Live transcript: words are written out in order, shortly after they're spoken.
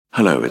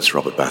Hello, it's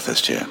Robert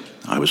Bathurst here.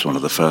 I was one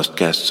of the first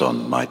guests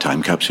on My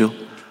Time Capsule,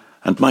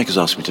 and Mike has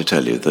asked me to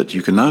tell you that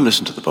you can now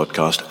listen to the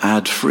podcast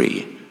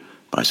ad-free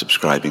by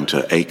subscribing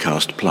to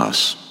Acast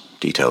Plus.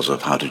 Details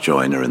of how to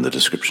join are in the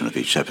description of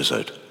each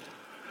episode.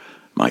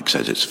 Mike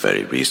says it's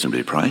very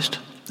reasonably priced.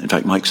 In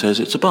fact, Mike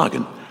says it's a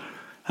bargain.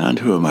 And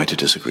who am I to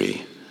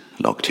disagree?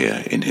 Locked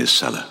here in his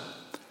cellar.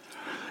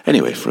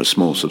 Anyway, for a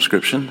small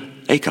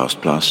subscription, Acast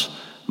Plus,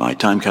 My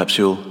Time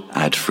Capsule,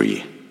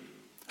 ad-free.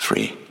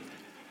 Free.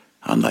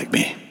 Unlike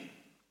me.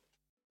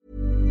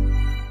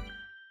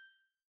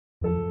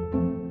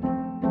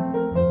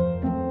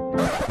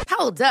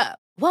 Hold up.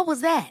 What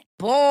was that?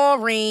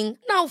 Boring.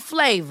 No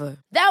flavor.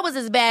 That was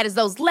as bad as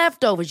those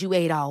leftovers you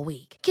ate all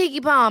week.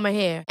 Keke Palmer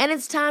here. And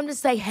it's time to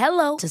say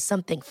hello to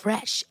something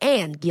fresh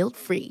and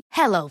guilt-free.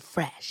 Hello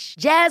Fresh.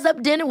 Jazz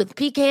up dinner with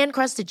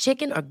pecan-crusted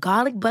chicken or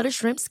garlic butter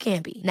shrimp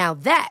scampi. Now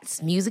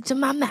that's music to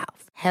my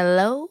mouth.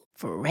 Hello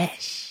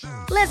Fresh.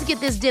 Let's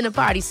get this dinner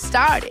party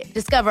started.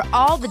 Discover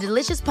all the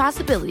delicious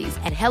possibilities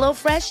at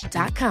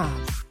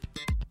HelloFresh.com.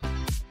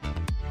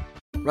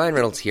 Ryan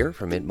Reynolds here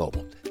from Mint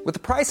Mobile. With the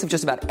price of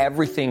just about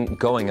everything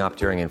going up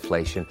during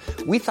inflation,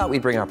 we thought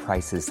we'd bring our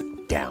prices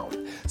down.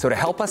 So to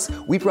help us,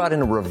 we brought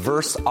in a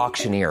reverse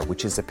auctioneer,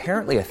 which is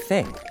apparently a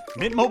thing.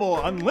 Mint Mobile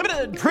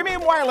Unlimited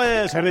Premium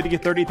Wireless. How to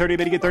get 30, 30,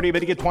 bit to get 30, bit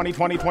to get 20,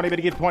 20, 20, bit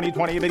to get 20,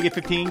 20, bit to get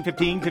 15,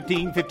 15,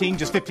 15, 15,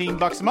 just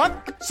 $15 a month?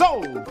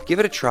 Sold! Give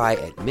it a try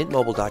at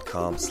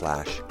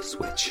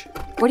mintmobile.com/switch.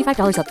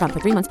 $45 up front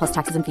for 3 months plus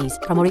taxes and fees.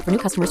 Promo rate for new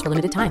customers for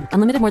limited time.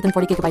 Unlimited more than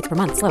 40 gigabytes per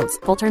month. Slows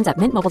full terms at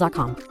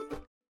mintmobile.com.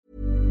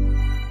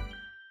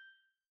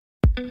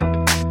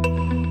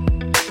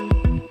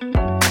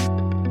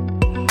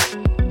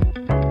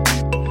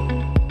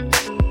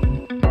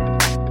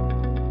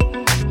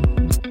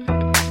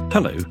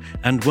 Hello,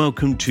 and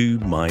welcome to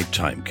My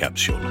Time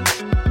Capsule.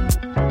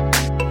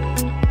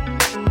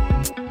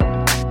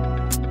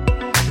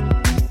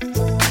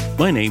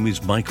 My name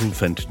is Michael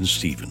Fenton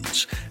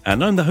Stevens,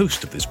 and I'm the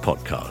host of this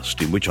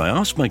podcast in which I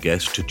ask my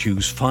guests to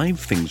choose 5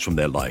 things from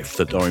their life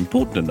that are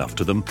important enough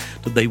to them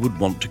that they would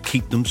want to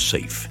keep them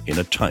safe in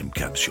a time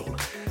capsule.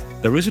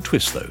 There is a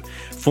twist, though.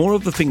 4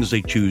 of the things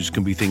they choose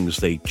can be things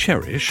they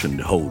cherish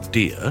and hold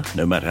dear,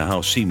 no matter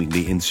how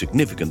seemingly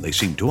insignificant they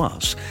seem to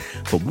us.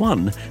 But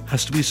 1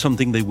 has to be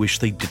something they wish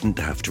they didn't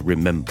have to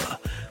remember.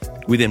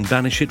 We then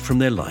banish it from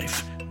their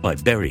life by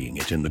burying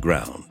it in the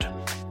ground.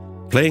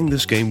 Playing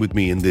this game with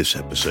me in this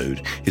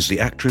episode is the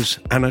actress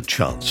Anna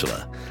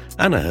Chancellor.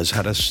 Anna has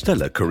had a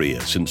stellar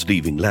career since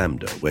leaving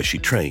LAMDA, where she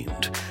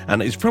trained,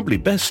 and is probably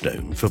best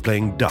known for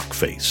playing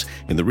Duckface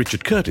in the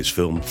Richard Curtis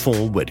film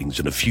 4 Weddings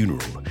and a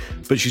Funeral.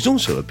 But she's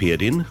also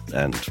appeared in,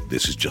 and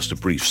this is just a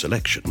brief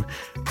selection,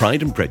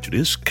 Pride and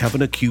Prejudice,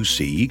 Kavanagh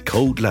QC,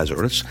 Cold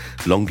Lazarus,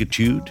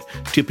 Longitude,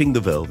 Tipping the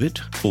Velvet,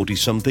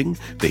 40-something,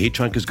 The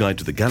Hitchhiker's Guide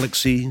to the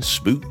Galaxy,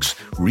 Spooks,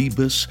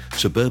 Rebus,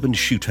 Suburban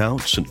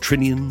Shootout, St.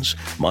 Trinian's,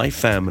 My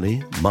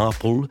Family,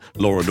 Marple,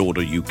 Law and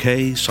Order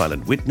UK,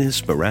 Silent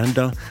Witness,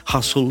 Miranda,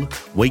 Hustle,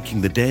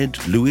 Waking the Dead,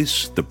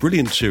 Lewis, the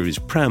brilliant series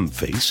Pram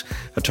Face,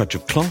 A Touch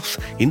of Cloth,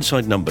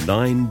 Inside Number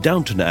 9,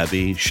 Downton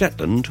Abbey,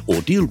 Shetland,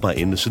 Ordeal by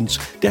Innocence,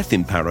 Death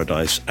in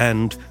Paradise,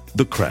 and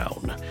The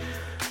Crown.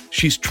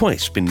 She's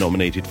twice been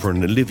nominated for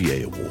an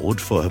Olivier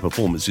Award for her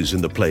performances in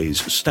the plays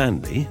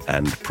Stanley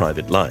and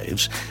Private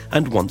Lives,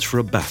 and once for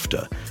a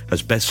BAFTA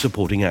as Best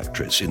Supporting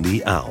Actress in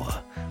The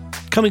Hour.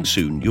 Coming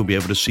soon, you'll be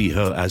able to see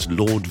her as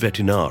Lord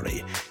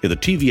Vetinari in the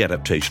TV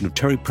adaptation of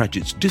Terry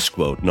Pratchett's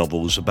Discworld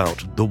novels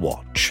about The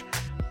Watch.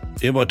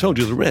 If I told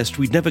you the rest,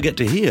 we'd never get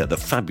to hear the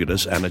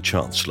fabulous Anna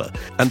Chancellor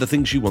and the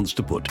things she wants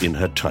to put in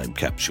her time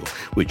capsule,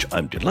 which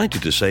I'm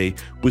delighted to say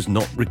was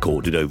not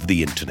recorded over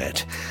the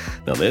internet.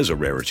 Now there's a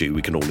rarity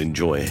we can all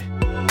enjoy.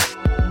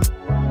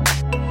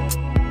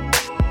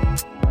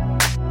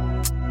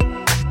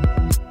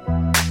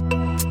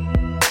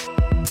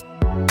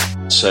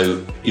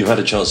 So, you've had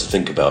a chance to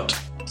think about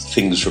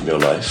things from your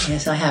life.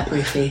 Yes, I have,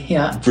 briefly,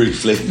 yeah.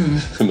 Briefly,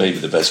 maybe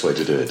the best way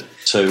to do it.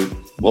 So,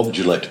 what would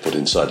you like to put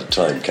inside a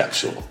time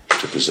capsule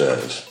to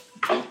preserve?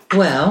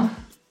 Well,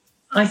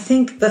 I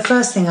think the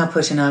first thing I'll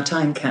put in our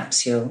time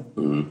capsule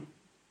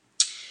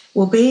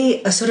will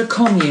be a sort of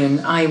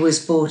commune I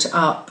was brought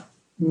up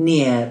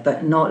near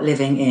but not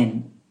living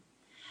in.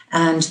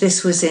 And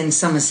this was in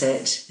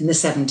Somerset in the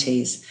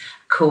 70s,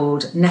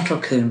 called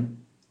Nettlecombe,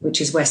 which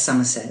is West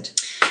Somerset.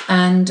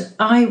 And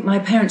my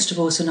parents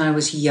divorced when I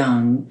was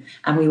young,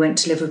 and we went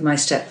to live with my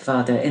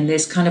stepfather in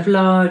this kind of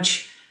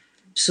large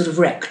sort of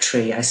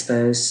rectory, I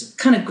suppose,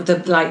 kind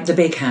of like the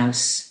big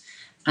house.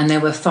 And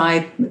there were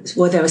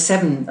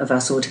 7 of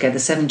us altogether,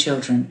 7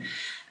 children.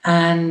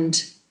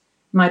 And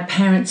my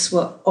parents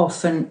were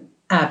often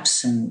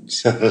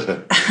absent.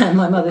 And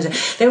my mother,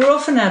 they were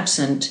often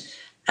absent,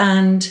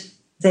 and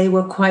they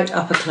were quite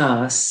upper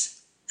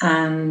class.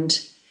 And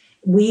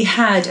we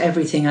had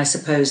everything, I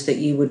suppose, that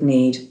you would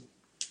need.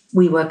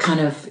 We were kind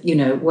of,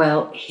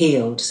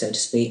 well-heeled, so to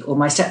speak, or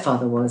my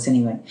stepfather was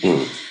anyway.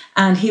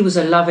 And he was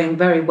a loving,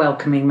 very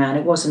welcoming man.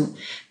 It wasn't,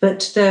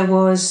 but there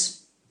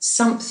was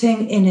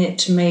something in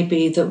it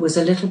maybe that was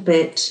a little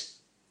bit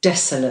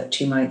desolate,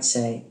 you might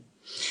say.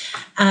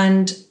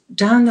 And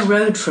down the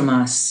road from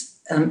us,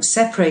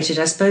 separated,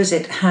 I suppose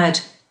it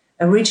had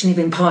originally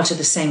been part of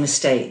the same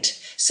estate.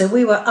 So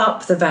we were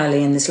up the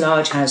valley in this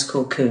large house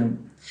called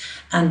Coombe.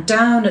 And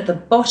down at the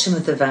bottom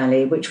of the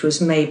valley, which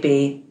was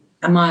maybe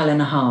a mile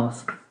and a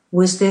half,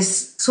 was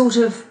this sort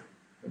of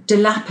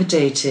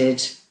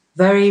dilapidated,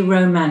 very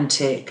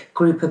romantic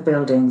group of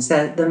buildings.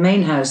 The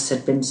main house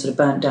had been sort of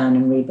burnt down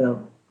and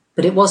rebuilt,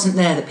 but it wasn't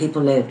there that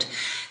people lived.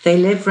 They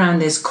lived around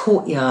this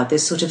courtyard,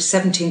 this sort of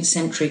 17th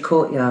century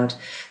courtyard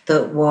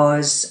that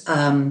was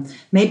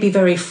maybe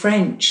very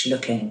French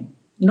looking,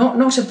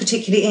 not a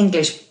particularly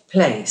English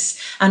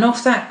place. And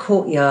off that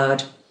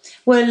courtyard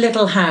were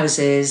little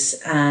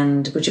houses,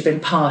 and which had been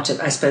part of,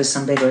 I suppose,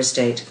 some bigger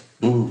estate.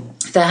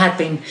 There had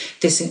been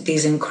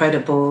these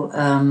incredible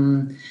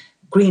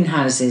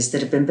greenhouses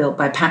that had been built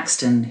by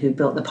Paxton, who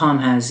built the palm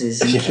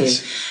houses in Kew.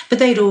 But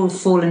they'd all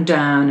fallen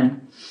down.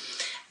 And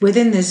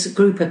within this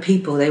group of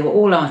people, they were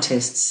all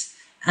artists.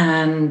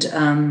 And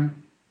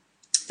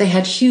they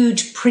had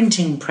huge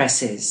printing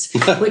presses,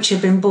 which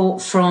had been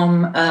bought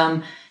from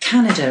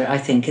Canada, I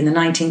think, in the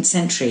 19th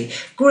century.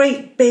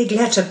 Great big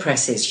letter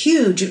presses,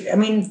 huge, I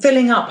mean,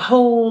 filling up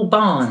whole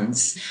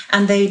barns.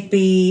 And they'd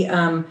be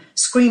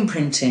screen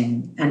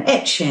printing and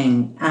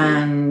etching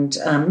and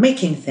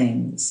making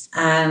things.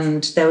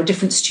 And there were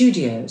different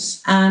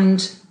studios.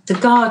 And the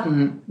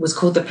garden was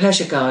called the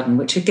Pleasure Garden,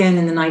 which again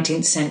in the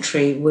 19th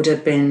century would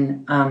have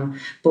been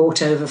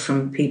bought over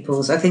from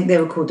people's, I think they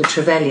were called the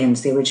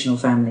Trevelyan's, the original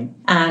family.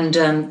 And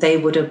they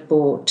would have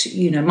bought,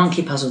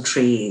 monkey puzzle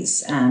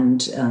trees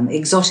and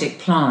exotic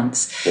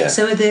plants. Yeah.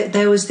 So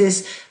there was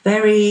this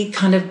very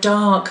kind of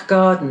dark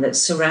garden that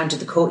surrounded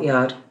the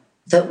courtyard.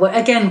 That were,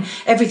 again,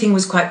 everything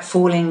was quite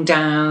falling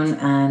down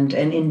and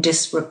in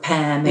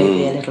disrepair,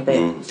 maybe a little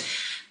bit.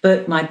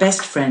 But my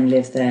best friend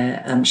lived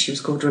there. She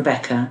was called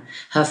Rebecca.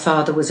 Her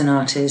father was an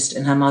artist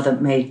and her mother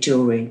made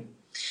jewellery.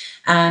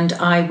 And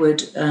I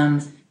would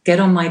get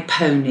on my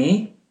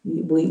pony.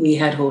 We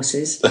had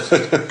horses.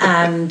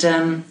 and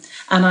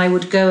I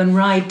would go and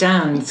ride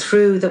down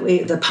through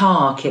the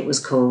park, it was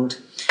called.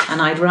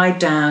 And I'd ride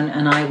down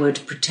and I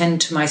would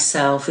pretend to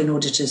myself, in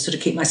order to sort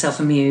of keep myself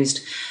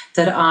amused,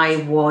 that I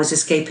was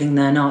escaping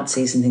the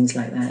Nazis and things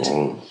like that.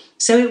 Oh.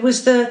 So it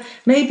was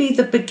maybe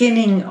the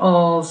beginning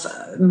of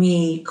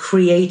me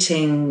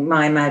creating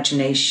my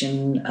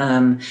imagination,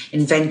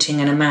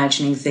 inventing and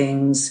imagining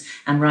things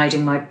and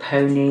riding my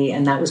pony.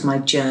 And that was my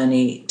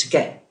journey to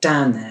get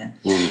down there.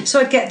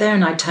 So I'd get there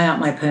and I'd tie up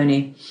my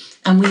pony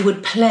and we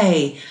would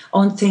play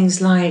on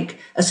things like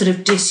a sort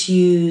of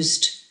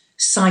disused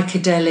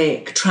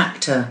psychedelic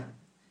tractor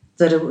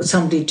that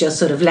somebody just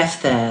sort of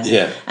left there.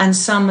 Yeah. And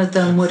some of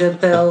them would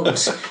have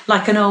built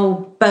like an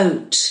old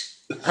boat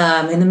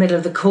in the middle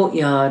of the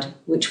courtyard,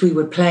 which we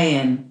would play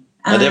in.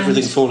 And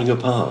everything falling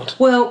apart?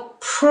 Well,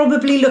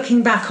 probably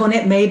looking back on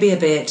it, maybe a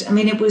bit. I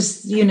mean, it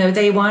was,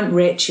 they weren't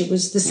rich. It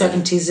was the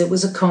 70s. It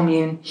was a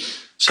commune.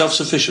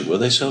 Self-sufficient? Were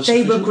they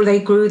self-sufficient? They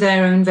grew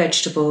their own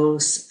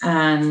vegetables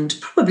and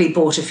probably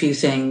bought a few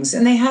things.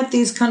 And they had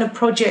these kind of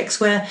projects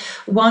where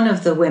one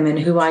of the women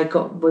who I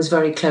was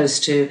very close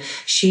to,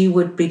 she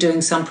would be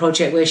doing some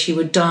project where she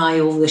would dye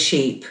all the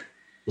sheep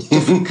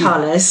different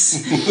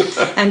colours,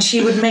 and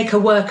she would make a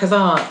work of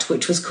art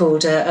which was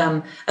called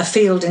a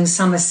field in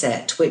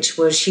Somerset, which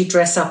was she'd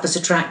dress up as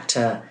a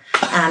tractor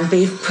and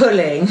be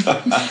pulling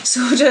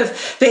sort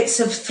of bits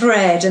of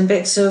thread and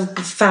bits of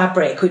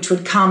fabric which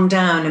would come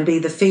down and be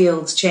the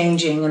fields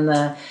changing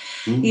and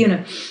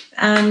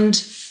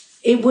and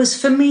it was,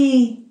 for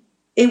me,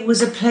 it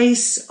was a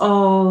place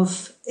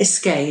of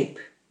escape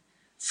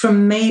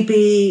from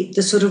maybe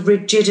the sort of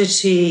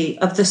rigidity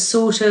of the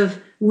sort of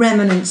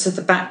remnants of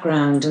the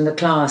background and the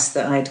class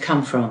that I'd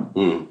come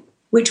from,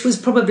 which was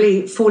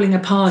probably falling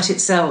apart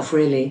itself,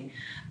 really.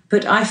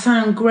 But I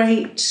found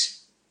great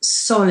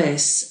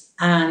solace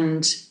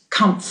and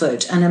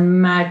comfort, and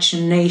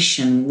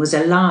imagination was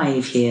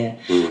alive here.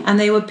 And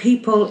they were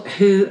people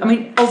who, I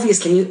mean,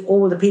 obviously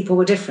all the people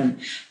were different,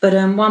 but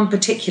one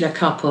particular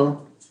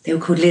couple, they were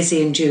called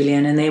Lizzie and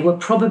Julian, and they were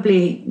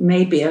probably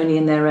maybe only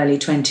in their early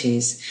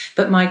 20s.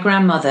 But my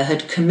grandmother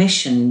had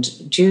commissioned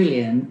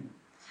Julian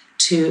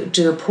to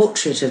do a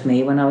portrait of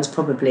me when I was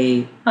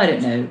probably,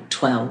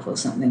 12 or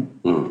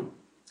something.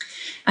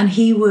 And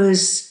he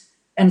was,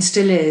 and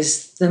still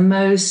is, the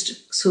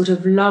most sort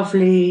of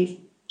lovely,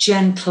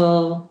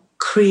 gentle,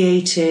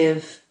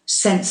 creative,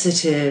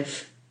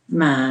 sensitive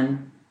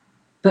man,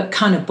 but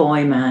kind of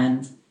boy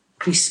man.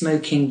 Be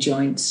smoking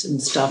joints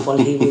and stuff while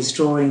he was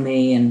drawing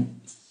me,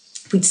 and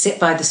we'd sit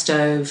by the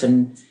stove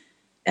and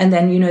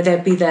then,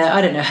 there'd be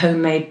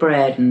homemade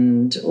bread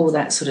and all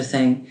that sort of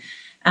thing.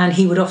 And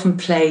he would often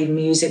play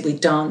music. We'd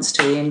dance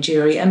to Ian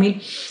Dury. I mean,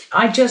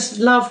 I just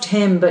loved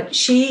him. But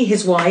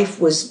his wife,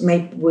 was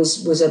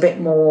a bit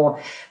more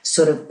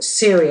sort of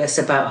serious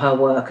about her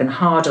work and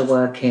harder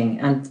working,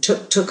 and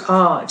took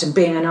art and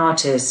being an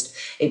artist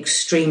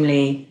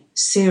extremely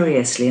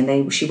seriously.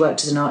 And she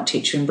worked as an art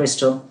teacher in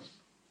Bristol.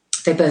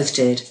 They both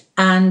did.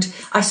 And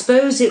I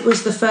suppose it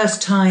was the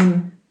first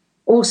time,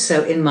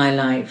 also in my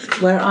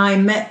life where I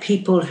met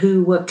people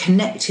who were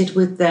connected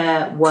with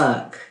their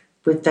work,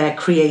 with their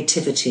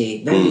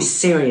creativity, very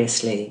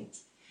seriously.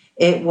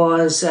 It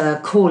was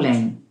a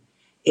calling.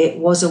 It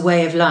was a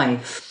way of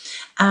life.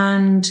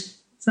 And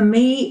for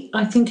me,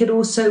 I think it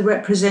also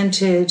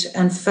represented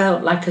and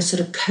felt like a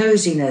sort of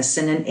coziness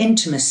and an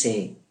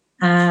intimacy.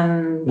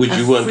 And which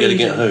you weren't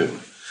getting at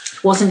home.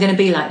 Wasn't going to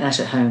be like that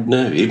at home.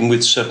 No, even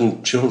with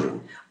 7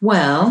 children.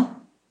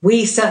 Well,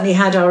 we certainly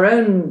had our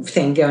own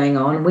thing going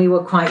on. We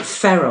were quite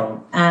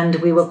feral and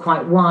we were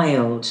quite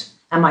wild.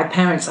 And my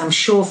parents, I'm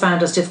sure,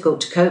 found us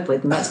difficult to cope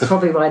with. And that's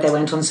probably why they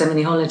went on so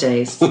many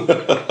holidays.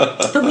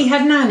 But we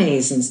had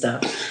nannies and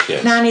stuff.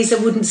 Yes. Nannies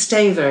that wouldn't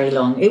stay very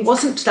long. It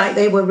wasn't like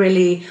they were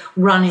really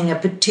running a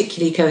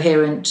particularly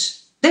coherent...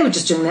 They were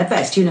just doing their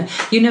best.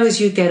 You know, as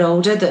you get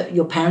older, that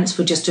your parents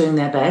were just doing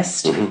their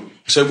best. Mm-hmm.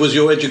 So was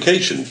your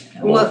education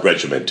more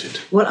regimented?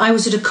 Well, I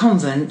was at a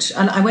convent,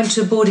 and I went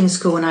to a boarding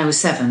school when I was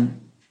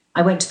 7.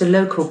 I went to the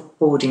local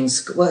boarding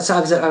school. Well, so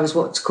I was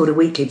what's called a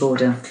weekly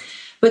boarder.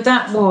 But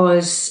that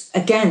was,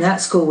 again, that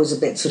school was a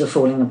bit sort of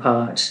falling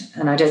apart.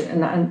 And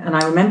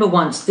I remember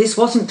once, this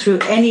wasn't through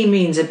any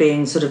means of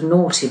being sort of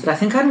naughty, but I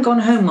think I hadn't gone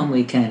home one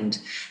weekend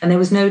and there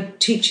was no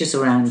teachers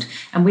around.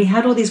 And we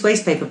had all these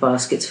waste paper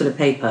baskets full of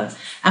paper.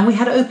 And we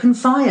had open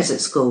fires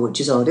at school,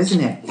 which is odd,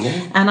 isn't it?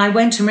 Yeah. And I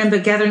went to remember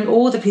gathering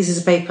all the pieces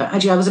of paper.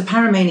 Actually, I was a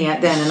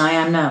paramaniac then and I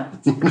am now.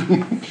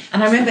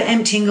 And I remember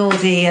emptying all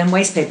the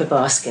waste paper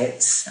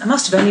baskets. I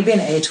must have only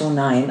been 8 or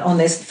 9 on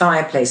this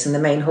fireplace in the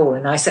main hall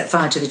and I set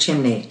fire to the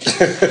chimney.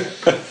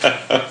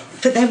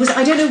 But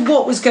I don't know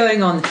what was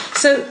going on.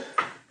 So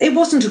it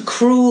wasn't a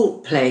cruel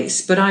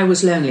place, but I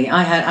was lonely.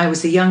 I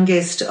was the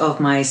youngest of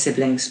my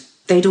siblings.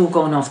 They'd all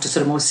gone off to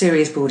sort of more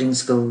serious boarding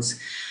schools.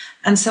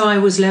 And so I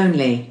was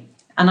lonely.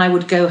 And I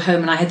would go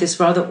home and I had this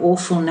rather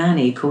awful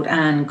nanny called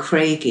Anne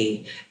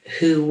Craigie,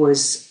 she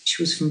was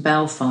from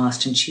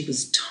Belfast and she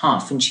was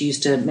tough and she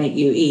used to make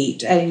you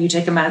eat. You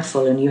take a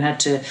mouthful and you had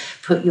to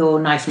put your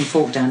knife and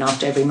fork down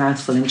after every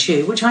mouthful and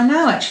chew, which I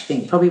now actually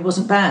think probably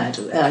wasn't bad,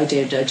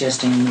 idea of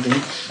digesting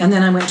anything. And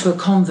then I went to a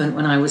convent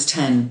when I was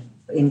 10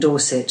 in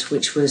Dorset,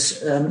 which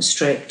was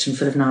strict and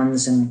full of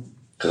nuns and...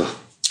 Oh,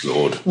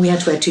 Lord. We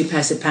had to wear 2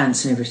 pairs of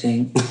pants and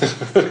everything.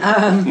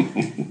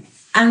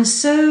 And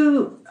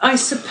so I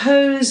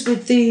suppose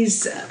with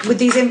these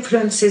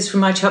influences from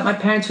my child, my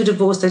parents were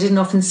divorced. I didn't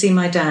often see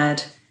my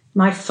dad.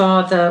 My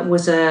father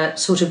was a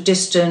sort of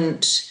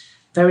distant,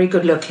 very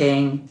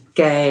good-looking,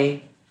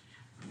 gay,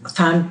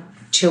 found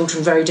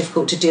children very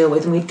difficult to deal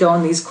with. And we'd go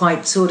on these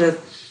quite sort of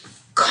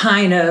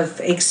kind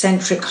of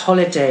eccentric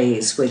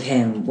holidays with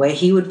him where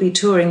he would be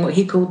touring what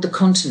he called the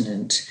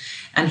continent.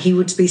 And he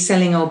would be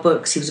selling our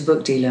books. He was a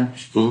book dealer.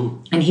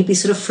 Mm. And he'd be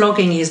sort of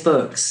flogging his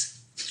books.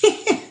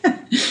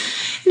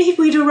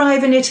 We'd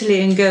arrive in Italy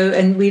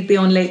and we'd be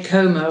on Lake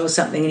Como or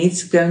something and he'd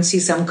go and see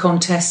some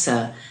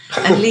Contessa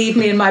and leave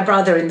me and my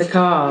brother in the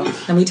car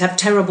and we'd have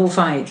terrible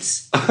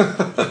fights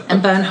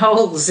and burn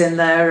holes in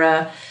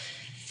their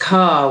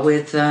car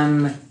with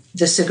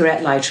the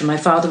cigarette lighter. And my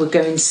father would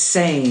go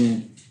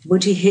insane.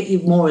 Would he hit you?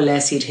 More or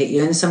less he'd hit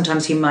you. And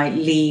sometimes he might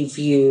leave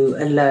you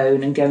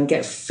alone and go and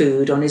get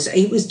food on his...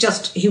 He was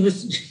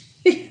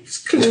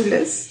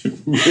clueless.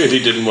 Really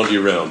didn't want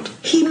you round.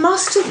 He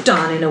must have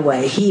done, in a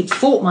way. He'd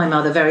fought my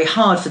mother very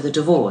hard for the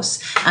divorce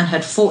and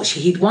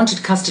he'd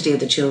wanted custody of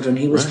the children.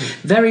 He was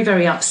very,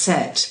 very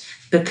upset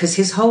because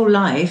his whole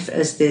life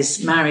as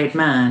this married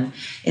man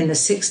in the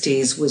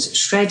 60s was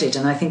shredded,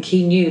 and I think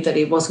he knew that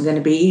it wasn't going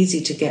to be easy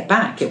to get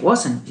back. It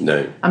wasn't.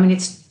 No. I mean,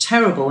 it's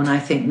terrible when I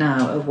think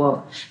now of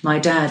what my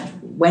dad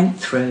went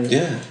through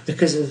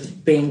because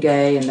of being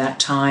gay and that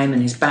time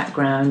and his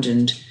background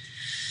and...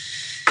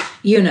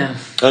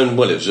 And,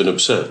 well, it was an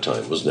absurd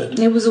time, wasn't it?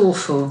 It was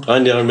awful. I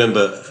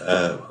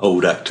remember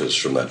old actors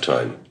from that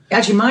time.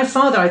 Actually, my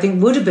father, I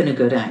think, would have been a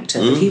good actor.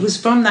 But he was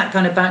from that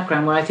kind of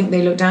background where I think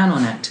they look down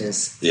on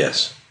actors.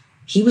 Yes.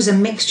 He was a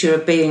mixture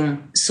of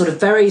being sort of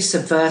very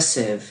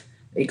subversive,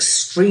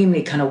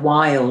 extremely kind of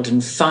wild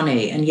and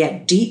funny, and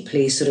yet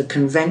deeply sort of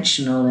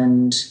conventional,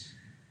 and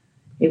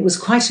it was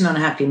quite an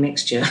unhappy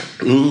mixture.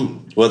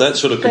 Well, that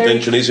sort of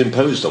convention is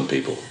imposed on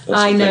people.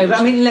 I know,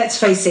 but I mean, let's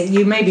face it,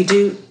 you maybe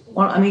do...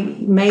 Well, I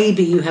mean,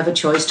 maybe you have a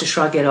choice to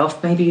shrug it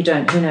off. Maybe you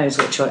don't. Who knows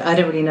what choice? I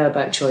don't really know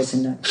about choice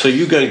in that. So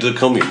you going to the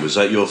commune, was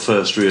that your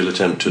first real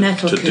attempt to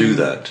do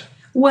that?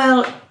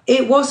 Well,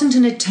 it wasn't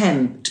an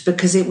attempt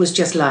because it was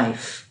just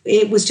life.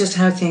 It was just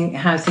how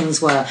things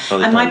were.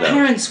 And my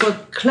parents were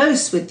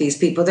close with these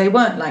people. They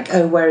weren't like,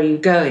 oh, where are you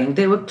going?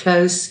 They were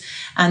close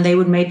and they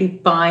would maybe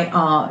buy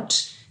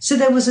art. So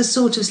there was a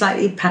sort of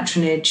slightly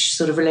patronage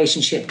sort of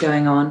relationship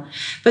going on.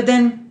 But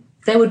then...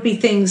 there would be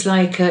things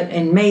like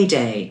in May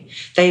Day,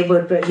 they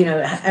would,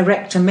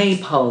 erect a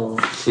maypole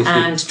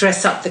and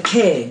dress up the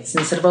kids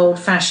in sort of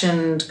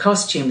old-fashioned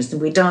costumes. And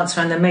we'd dance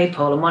around the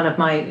maypole. And one of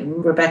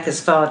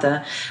Rebecca's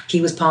father, he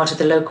was part of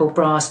the local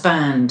brass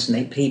band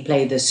and he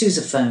played the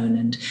sousaphone.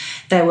 And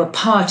there were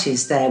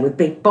parties there with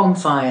big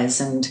bonfires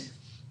and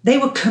they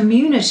were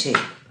community.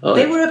 Oh,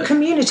 they were a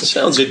community.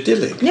 Sounds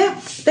idyllic. Yeah,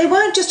 they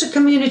weren't just a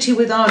community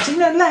with art.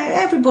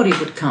 Everybody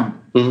would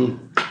come.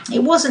 Mm-hmm.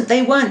 It wasn't.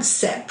 They weren't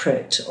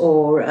separate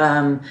or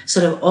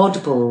sort of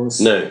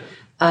oddballs. No.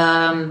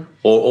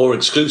 Or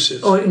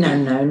exclusive. Or no,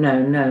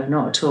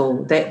 not at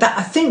all.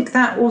 I think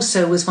that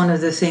also was one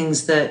of the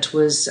things that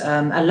was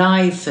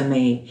alive for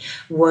me,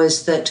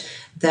 was that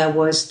there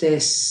was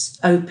this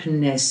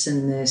openness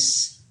and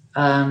this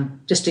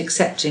just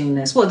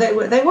acceptingness. Well,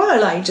 they were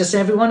like just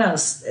everyone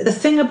else. The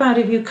thing about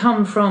if you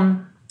come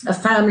from a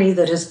family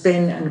that has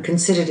been and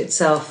considered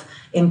itself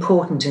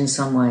important in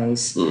some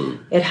ways,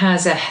 it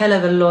has a hell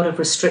of a lot of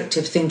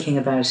restrictive thinking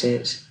about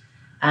it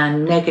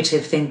and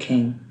negative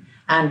thinking.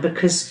 And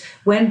because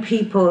when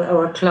people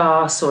or a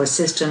class or a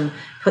system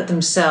put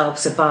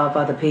themselves above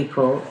other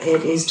people,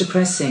 it is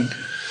depressing.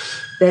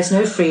 There's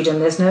no freedom,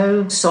 there's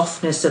no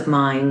softness of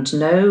mind,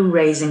 no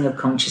raising of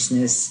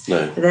consciousness.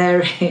 No.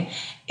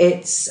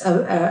 It's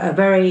a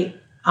very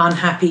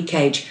unhappy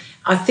cage.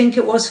 I think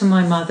it was for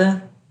my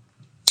mother,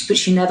 but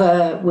she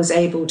never was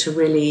able to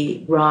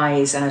really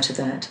rise out of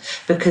that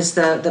because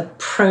the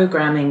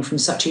programming from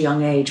such a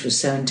young age was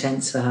so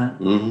intense for her.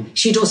 Mm-hmm.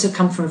 She'd also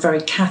come from a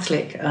very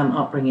Catholic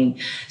upbringing.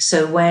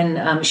 So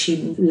when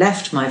she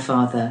left my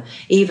father,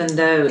 even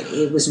though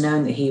it was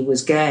known that he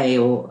was gay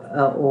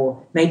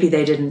or maybe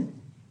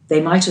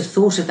they might have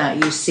thought of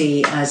that, you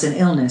see, as an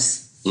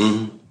illness.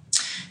 Mm-hmm.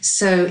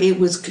 So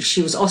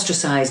she was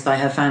ostracized by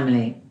her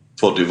family.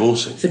 For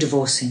divorcing? For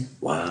divorcing.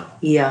 Wow.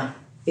 Yeah.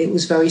 It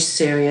was very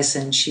serious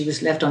and she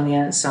was left on the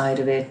outside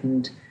of it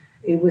and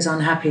it was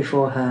unhappy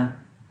for her.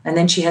 And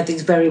then she had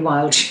these very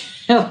wild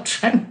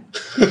children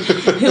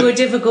who were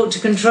difficult to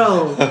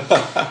control,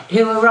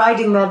 who were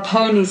riding their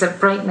ponies at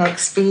breakneck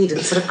speed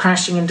and sort of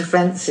crashing into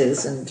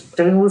fences and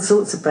doing all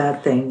sorts of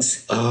bad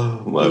things.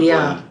 Oh, my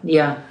word.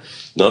 Yeah.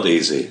 Not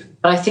easy.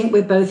 But I think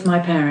with both my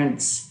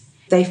parents,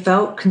 they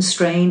felt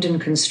constrained and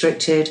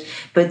constricted,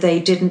 but they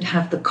didn't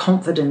have the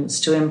confidence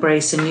to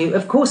embrace a new...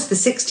 Of course, the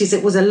 60s,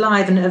 it was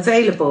alive and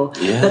available,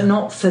 but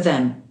not for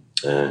them.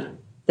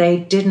 They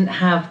didn't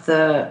have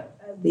the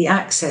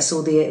access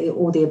or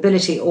the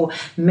ability, or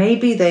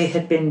maybe they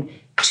had been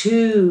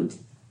too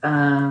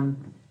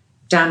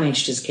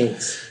damaged as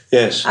kids.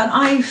 Yes. And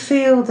I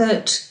feel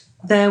that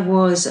there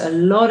was a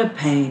lot of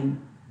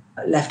pain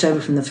left over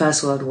from the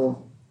First World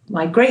War.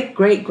 My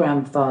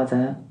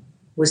great-great-grandfather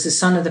was the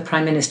son of the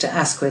Prime Minister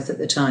Asquith at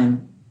the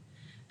time.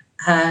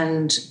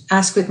 And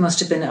Asquith must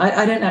have been...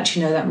 I don't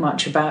actually know that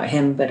much about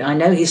him, but I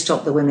know he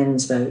stopped the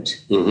women's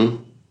vote.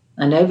 Mm-hmm.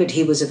 I know that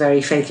he was a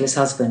very faithless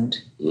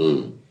husband.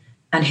 Mm.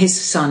 And his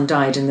son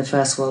died in the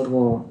First World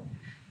War.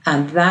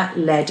 And that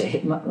led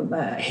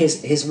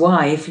his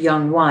wife,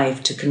 young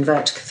wife, to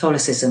convert to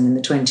Catholicism in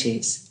the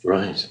 1920s.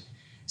 Right.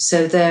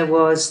 So there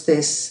was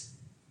this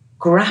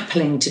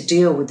grappling to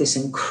deal with this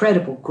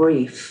incredible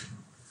grief,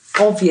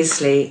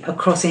 obviously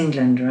across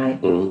England,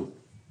 right? Mm.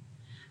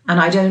 And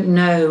I don't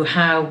know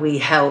how we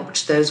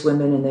helped those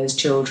women and those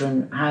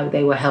children, how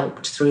they were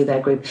helped through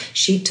their grief.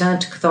 She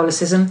turned to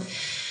Catholicism,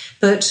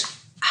 but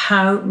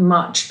how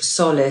much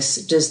solace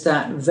does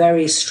that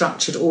very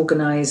structured,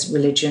 organised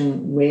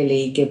religion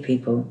really give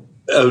people?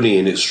 Only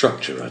in its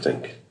structure, I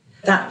think.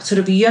 That sort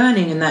of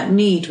yearning and that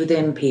need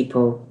within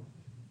people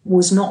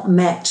was not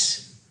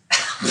met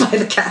by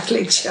the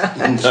Catholic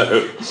Church.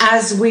 No.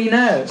 As we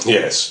know.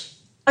 Yes.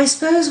 I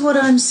suppose what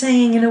I'm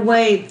saying in a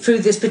way through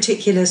this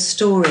particular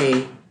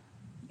story,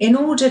 in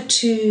order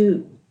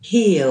to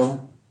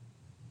heal,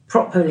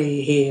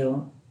 properly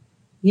heal,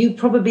 you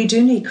probably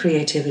do need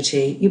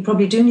creativity. You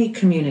probably do need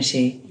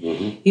community.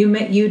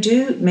 Mm-hmm. You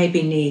do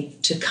maybe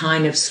need to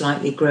kind of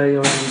slightly grow your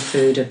own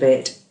food a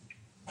bit,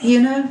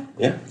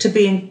 to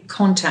be in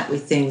contact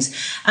with things.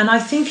 And I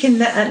think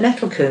at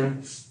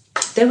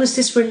Nettlecombe, there was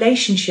this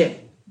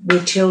relationship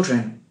with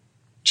children.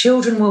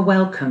 Children were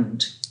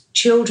welcomed.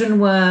 Children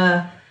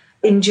were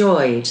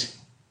enjoyed.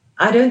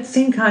 I don't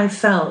think I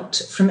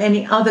felt from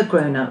any other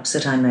grown-ups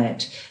that I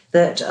met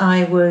that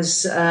I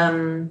was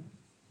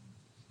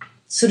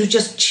sort of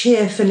just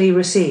cheerfully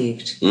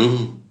received.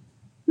 Mm-hmm.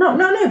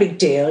 No big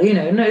deal,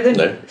 No.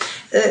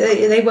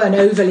 They weren't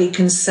overly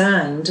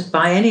concerned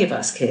by any of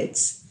us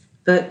kids.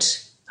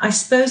 But I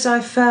suppose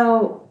I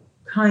felt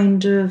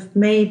kind of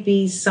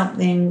maybe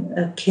something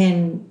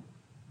akin...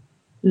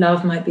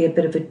 Love might be a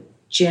bit of a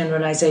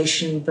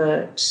generalisation,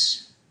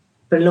 but...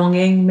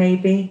 belonging,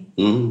 maybe.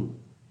 Mm.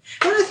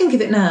 When I think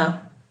of it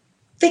now,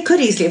 they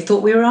could easily have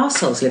thought we were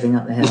arseholes living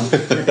up the hill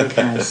in a big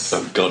house.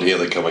 Oh, God, here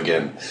they come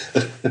again.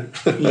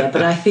 Yeah,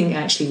 but I think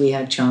actually we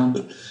had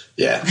charm.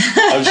 Yeah,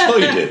 I'm sure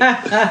you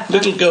did.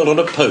 Little girl on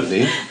a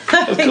pony.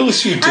 Of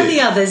course you did. And the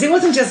others. It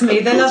wasn't just me.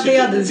 They loved the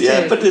others too.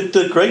 Yeah, but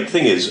the great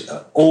thing is,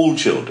 all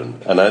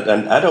children, and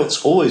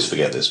adults always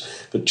forget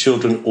this, but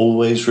children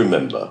always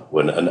remember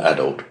when an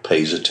adult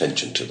pays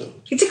attention to them.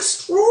 It's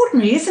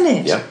extraordinary, isn't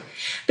it? Yeah.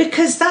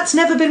 Because that's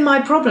never been my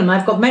problem.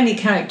 I've got many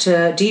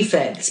character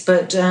defects,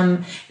 but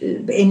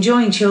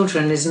enjoying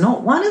children is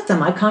not one of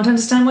them. I can't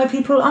understand why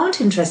people aren't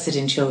interested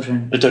in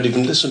children. They don't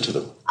even listen to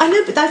them. I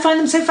know, but I find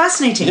them so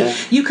fascinating. Yeah.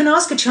 You can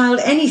ask a child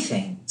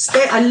anything.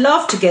 I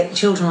love to get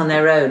children on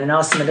their own and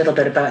ask them a little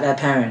bit about their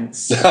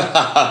parents.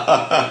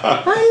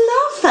 I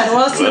love that.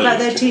 Or ask them about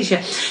their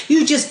teacher.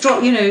 You just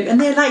drop,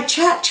 and they're like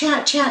chat.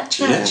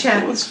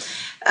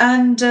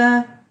 And...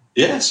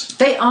 yes.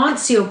 They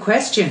answer your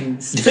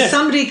questions. For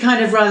somebody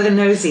kind of rather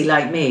nosy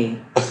like me,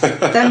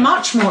 they're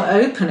much more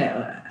open.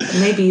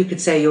 Maybe you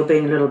could say you're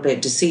being a little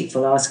bit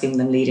deceitful asking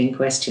them leading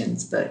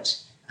questions,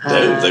 but...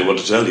 No, they want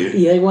to tell you.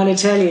 Yeah, they want to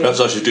tell you. Perhaps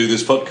I should do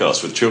this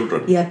podcast with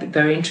children. Yeah, but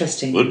very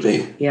interesting. Would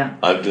be. Yeah.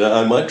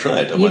 I might try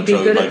it. I might be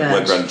try good with at that.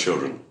 my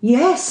grandchildren.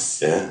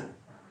 Yes. Yeah.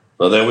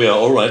 Well, there we are.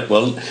 All right.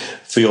 Well,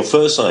 for your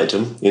first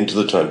item into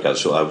the time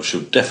capsule, I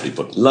should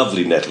definitely put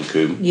lovely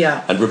Nettlecombe.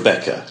 Yeah. And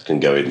Rebecca can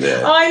go in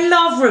there. I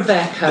love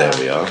Rebecca. There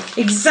we are.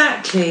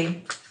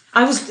 Exactly.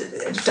 I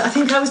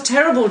think I was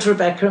terrible to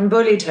Rebecca and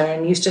bullied her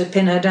and used to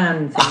pin her down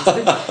and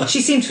things, but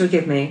she seemed to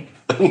forgive me.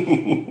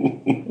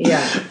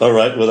 Yeah. All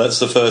right. Well, that's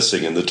the first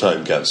thing in the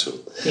time capsule.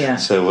 Yeah.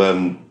 So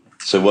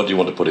what do you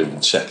want to put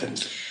in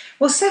second?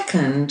 Well,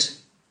 second,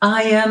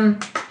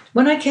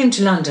 when I came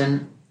to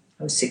London,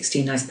 I was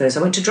 16, I suppose.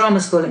 I went to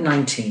drama school at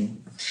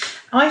 19.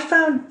 I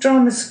found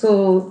drama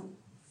school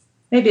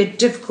maybe a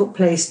difficult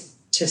place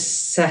to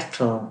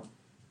settle.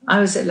 I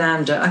was at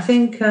LAMDA. I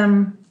think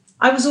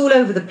I was all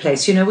over the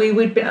place.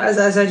 We'd been,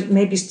 as I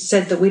maybe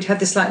said, that we'd had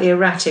this slightly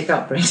erratic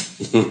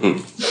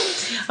upbringing.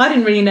 I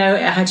didn't really know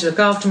how to look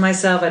after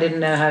myself. I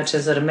didn't know how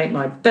to sort of make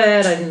my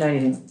bed. I didn't know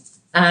anything.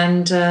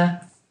 And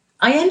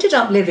I ended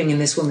up living in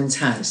this woman's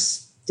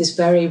house, this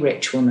very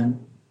rich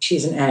woman.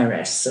 She's an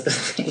heiress sort of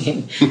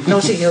thing in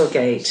Notting Hill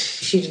Gate.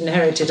 She'd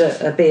inherited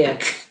a beer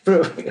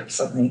brewery or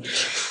something.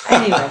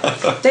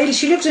 Anyway,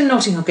 she lived in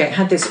Notting Hill Gate,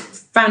 had this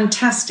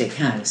fantastic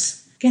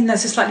house. Again,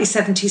 there's a slightly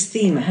 70s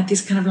theme. It had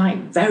this kind of like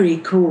very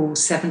cool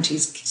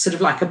 70s, sort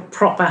of like a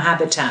proper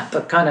Habitat,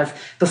 but kind of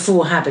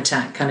before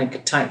Habitat kind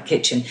of type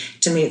kitchen.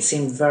 To me, it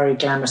seemed very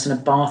glamorous, and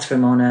a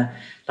bathroom on a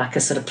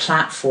sort of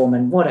platform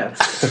and whatever.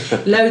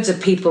 Loads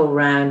of people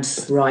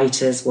around,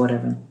 writers,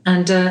 whatever.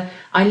 And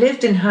I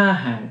lived in her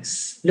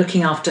house,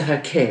 looking after her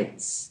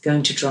kids,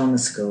 going to drama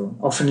school,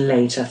 often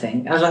late, I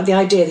think. I like the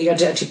idea that you had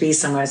to actually be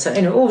somewhere. So,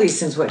 all these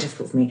things were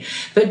difficult for me.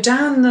 But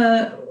down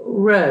the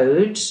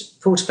road,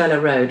 Portobello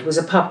Road, was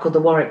a pub called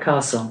the Warwick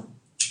Castle.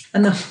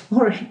 And the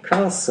Warwick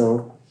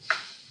Castle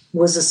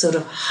was a sort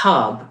of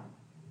hub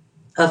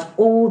of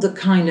all the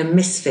kind of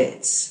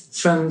misfits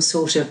from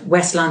sort of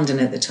West London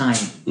at the time,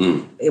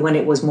 when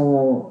it was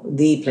more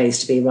the place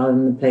to be rather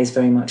than the place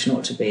very much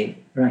not to be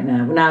right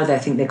now. Now I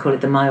think they call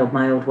it the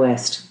mild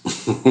West.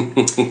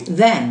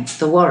 Then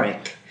the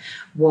Warwick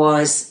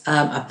was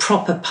a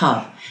proper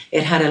pub.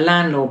 It had a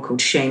landlord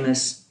called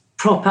Seamus,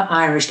 proper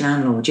Irish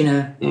landlord,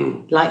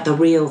 like the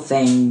real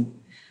thing,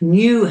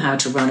 knew how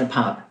to run a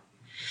pub.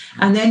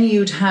 And then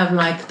you'd have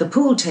like the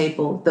pool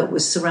table that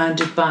was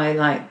surrounded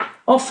by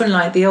often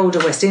the older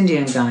West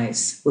Indian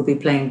guys would be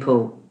playing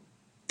pool.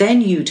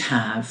 Then you'd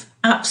have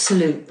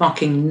absolute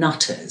fucking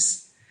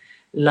nutters.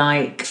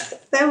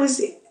 There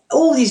was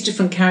all these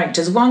different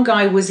characters. One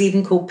guy was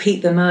even called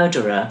Pete the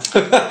Murderer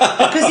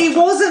because he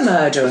was a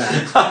murderer.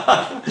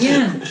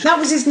 Yeah, that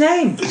was his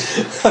name.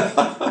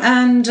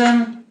 And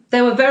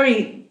they were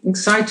very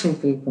exciting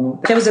people.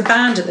 There was a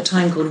band at the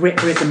time called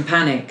Rip, Rip and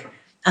Panic,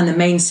 and the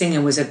main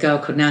singer was a girl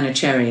called Nana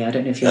Cherry. I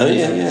don't know if you know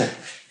her.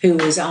 Who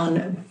was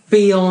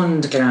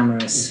beyond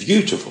glamorous.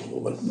 Beautiful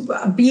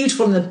woman.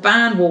 Beautiful, and the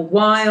band were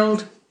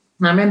wild.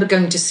 And I remember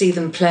going to see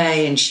them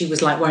play, and she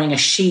was wearing a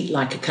sheet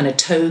like a kind of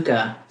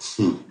toga.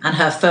 And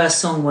her first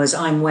song was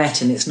I'm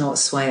Wet and It's Not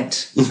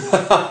Sweat.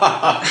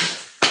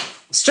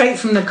 Straight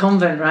from the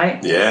convent,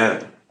 right?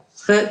 Yeah.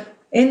 But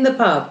in the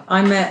pub,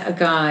 I met a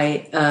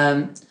guy.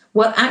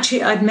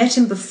 Actually, I'd met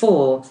him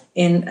before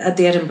at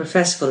the Edinburgh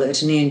Festival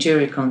at an Ian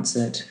Dury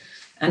concert.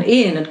 And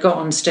Ian had got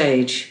on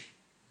stage,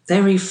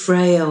 very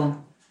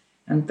frail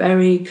and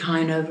very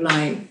kind of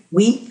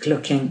weak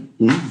looking.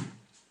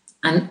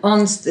 And on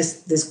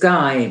this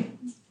guy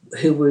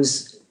who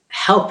was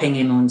helping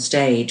him on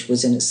stage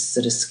was in a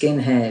sort of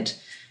skinhead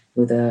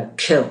with a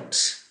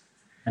kilt,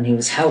 and he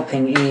was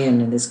helping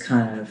Ian in this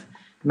kind of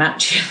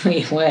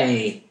macho-y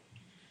way.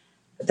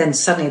 But then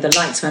suddenly the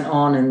lights went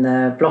on and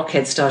the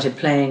blockhead started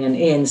playing, and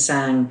Ian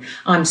sang,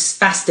 I'm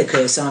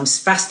spasticus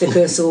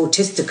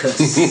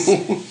autisticus.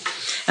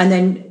 And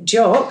then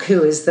Jock,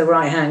 who is the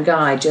right-hand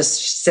guy,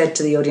 just said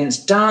to the audience,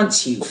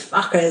 dance, you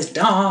fuckers,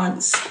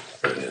 dance.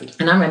 Brilliant.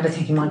 And I remember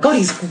thinking, my God,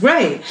 he's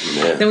great.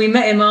 Yeah. Then we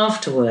met him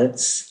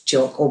afterwards,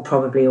 Jock, or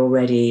probably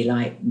already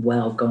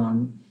well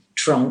gone,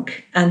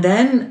 drunk. And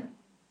then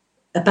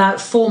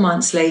about 4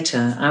 months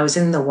later, I was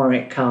in the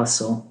Warwick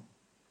Castle.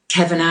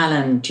 Kevin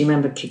Allen, do you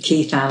remember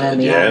Keith Allen,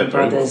 the Allen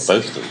brothers? Well,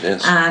 both of them,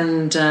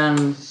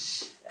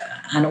 yes.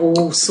 and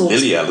all sorts.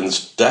 Lily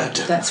Allen's dad.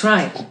 That's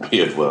right.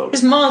 Weird world.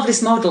 This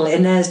marvellous model,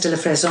 Inez de la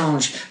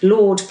Fressange,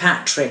 Lord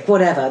Patrick,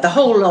 whatever, the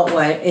whole lot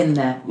were in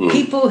there.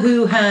 People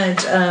who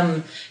had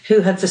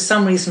for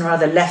some reason or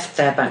other left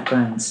their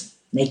backgrounds.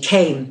 They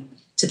came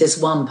to this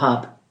one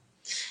pub.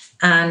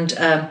 And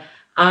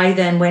I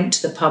then went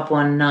to the pub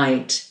one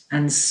night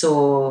and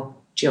saw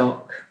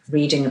Jock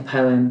reading a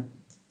poem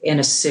in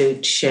a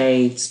suit,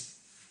 shades.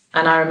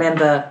 And I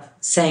remember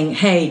saying,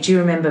 "Hey, do you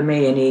remember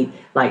me?" And he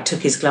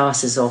took his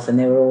glasses off and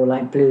they were all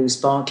like blue,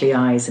 sparkly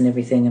eyes and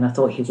everything. And I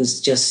thought he was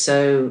just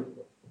so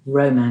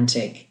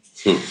romantic.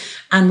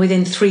 And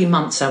within 3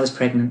 months I was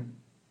pregnant.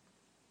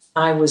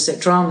 I was at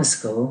drama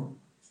school.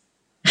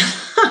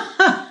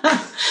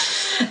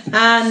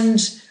 And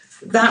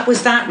that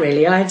was that,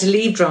 really. I had to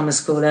leave drama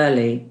school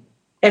early.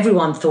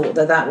 Everyone thought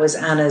that was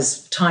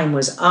Anna's time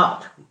was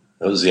up.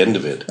 That was the end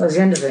of it. That was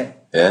the end of it.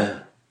 Yeah.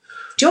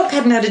 Jock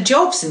hadn't had a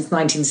job since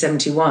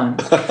 1971.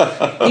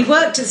 He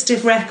worked at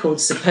Stiff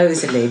Records,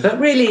 supposedly, but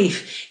really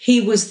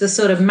he was the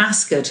sort of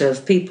mascot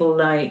of people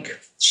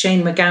like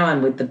Shane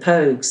MacGowan with the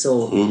Pogues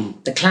or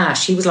The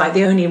Clash. He was like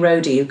the only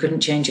roadie who couldn't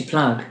change a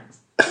plug.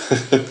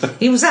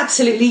 He was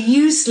absolutely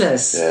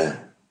useless. Yeah.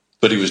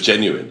 But he was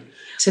genuine.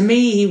 To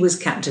me, he was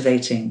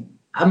captivating.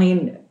 I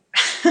mean,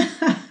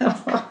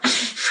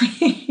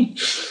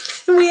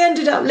 we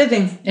ended up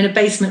living in a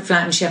basement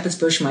flat in Shepherd's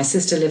Bush. My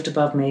sister lived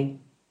above me.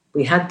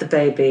 We had the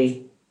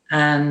baby.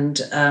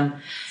 And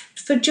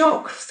for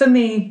Jock, for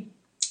me,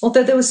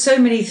 although there were so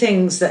many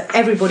things that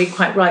everybody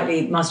quite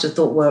rightly must have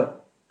thought were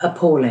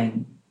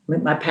appalling.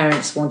 My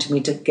parents wanted me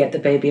to get the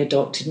baby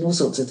adopted and all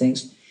sorts of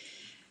things.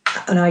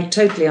 And I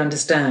totally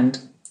understand.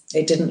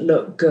 It didn't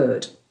look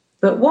good.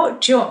 But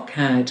what Jock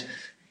had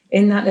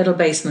in that little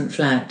basement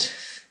flat,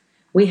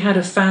 we had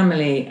a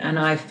family, and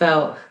I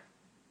felt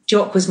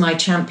Jock was my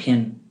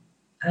champion.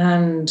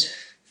 And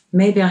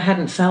maybe I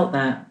hadn't felt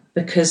that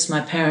because my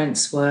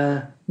parents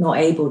were not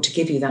able to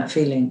give you that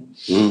feeling,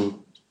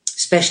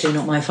 especially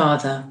not my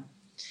father.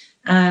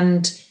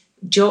 And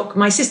Jock,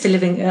 my sister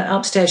living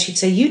upstairs, she'd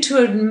say, "You two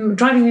are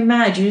driving me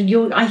mad.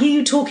 I hear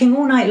you talking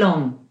all night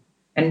long."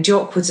 And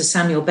Jock was a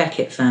Samuel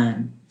Beckett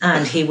fan.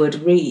 And he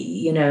would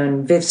read,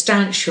 and Viv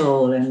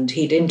Stanshall, and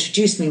he'd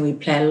introduce me. We'd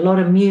play a lot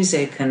of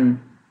music and,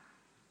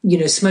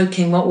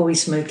 smoking. What were we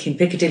smoking?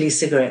 Piccadilly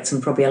cigarettes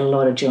and probably a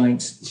lot of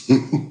joints.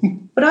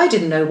 But I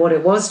didn't know what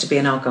it was to be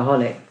an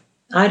alcoholic.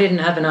 I didn't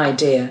have an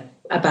idea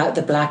about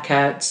the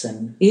blackouts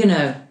and,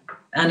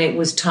 and it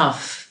was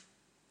tough.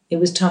 It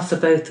was tough for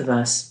both of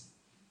us.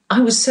 I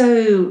was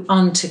so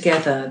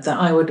untogether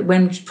that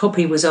when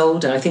Poppy was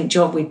older, I think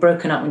we'd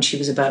broken up when she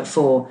was about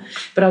 4,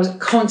 but I was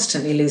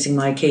constantly losing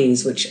my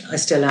keys, which I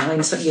still am. I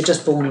mean, you're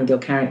just born with your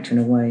character in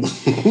a way.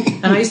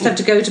 And I used to have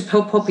to go to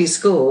Poppy's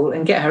school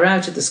and get her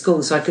out of the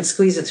school so I could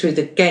squeeze her through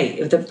the gate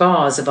of the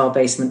bars of our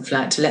basement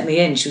flat to let me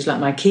in. She was like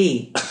my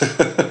key.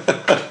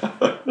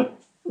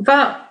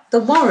 But the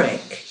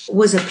Warwick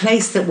was a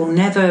place that will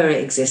never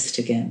exist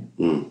again.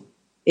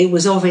 It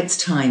was of its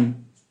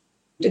time.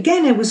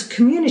 Again, it was a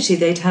community.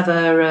 They'd have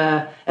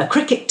a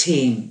cricket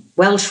team,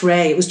 Welsh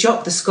Ray. It was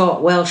Jock the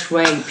Scot, Welsh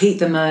Ray, Pete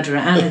the Murderer,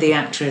 Anna the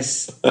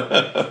Actress.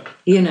 That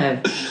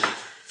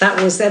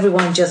was,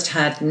 everyone just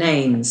had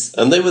names.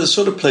 And they were the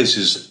sort of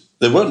places,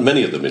 there weren't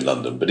many of them in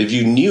London, but if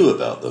you knew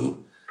about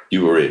them,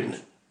 you were in.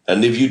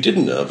 And if you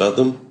didn't know about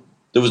them,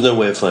 there was no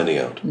way of finding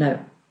out.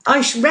 No.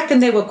 I reckon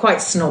they were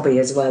quite snobby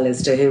as well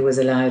as to who was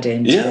allowed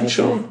in. Yeah, I'm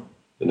sure.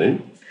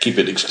 Keep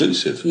it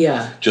exclusive.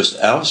 Yeah. Just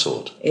our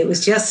sort. It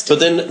was just... But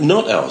then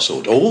not our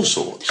sort, all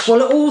sorts.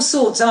 Well, all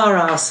sorts are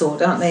our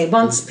sort, aren't they?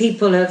 Once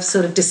people have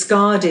sort of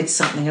discarded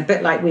something, a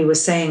bit like we were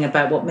saying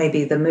about what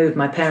maybe the move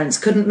my parents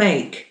couldn't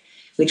make,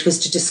 which was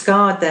to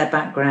discard their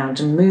background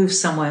and move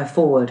somewhere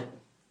forward.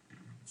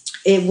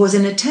 It was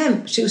an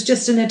attempt. It was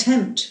just an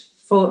attempt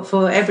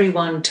for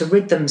everyone to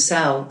rid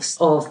themselves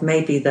of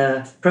maybe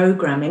the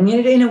programming.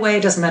 In a way,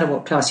 it doesn't matter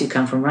what class you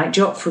come from, right?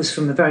 Jock was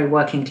from a very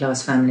working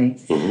class family.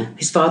 Mm-hmm.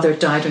 His father had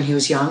died when he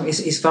was young.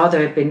 His father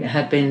had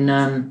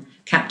been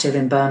captive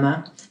in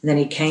Burma. And then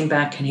he came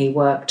back and he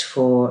worked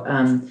for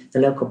the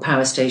local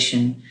power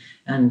station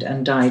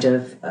and died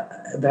of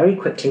very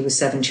quickly with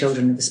 7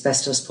 children of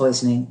asbestos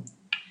poisoning.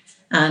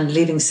 And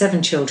leaving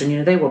 7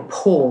 children, they were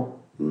poor.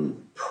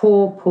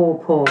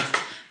 Poor.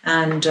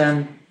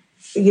 And...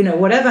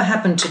 whatever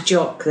happened to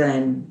Jock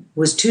then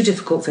was too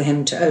difficult for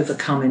him to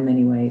overcome in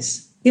many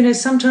ways.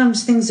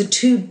 Sometimes things are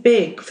too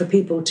big for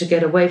people to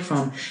get away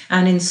from.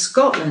 And in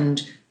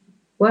Scotland,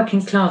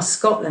 working class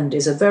Scotland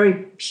is a very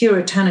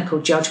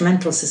puritanical,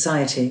 judgmental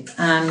society.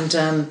 And...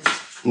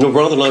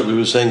 rather like we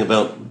were saying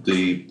about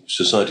the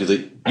society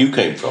that you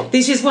came from.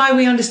 This is why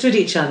we understood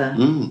each other.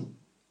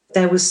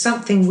 There was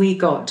something we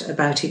got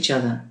about each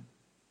other.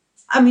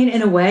 I mean,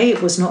 in a way,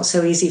 it was not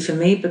so easy for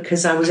me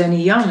because I was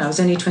only young. I was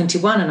only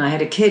 21 and I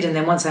had a kid. And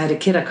then once I had a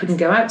kid, I couldn't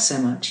go out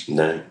so much.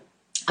 No.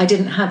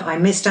 I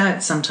missed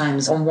out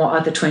sometimes on what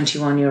other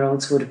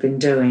 21-year-olds would have been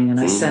doing. And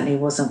I certainly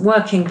wasn't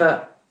working,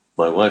 but...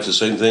 My wife, the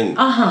same thing.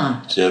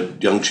 Uh-huh. She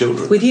had young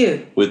children. With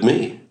you? With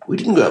me. We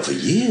didn't go out for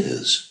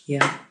years.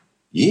 Yeah.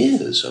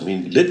 years. I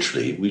mean,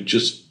 literally, we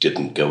just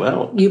didn't go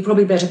out. You're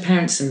probably better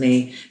parents than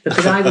me,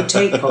 because I would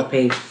take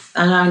Poppy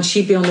and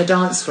she'd be on the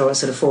dance floor at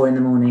sort of 4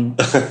 a.m.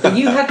 But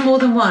you had more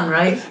than one,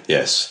 right?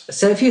 Yes.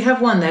 So if you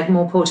have one, they're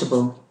more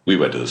portable. We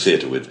went to the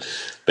theatre with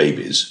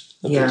babies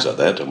and things like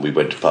that, and we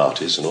went to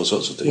parties and all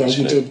sorts of things.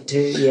 Yeah, you did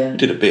too, yeah. We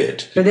did a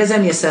bit. But there's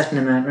only a certain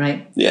amount,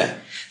 right? Yeah.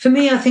 For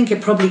me, I think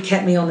it probably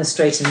kept me on the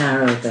straight and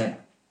narrow a bit.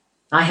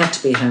 I had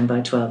to be home by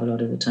 12 a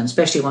lot of the time,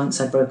 especially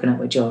once I'd broken up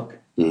with Jock.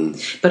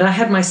 But I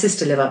had my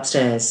sister live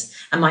upstairs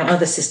and my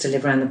other sister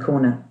live around the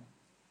corner.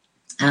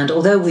 And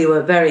although we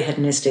were very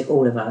hedonistic,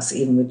 all of us,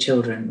 even with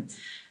children,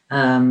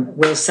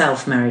 Will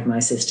Self married my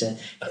sister.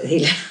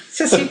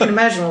 So you can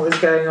imagine what was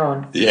going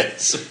on.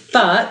 Yes.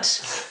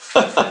 But,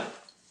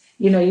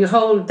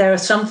 there are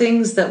some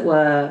things that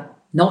were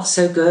not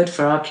so good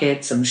for our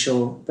kids, I'm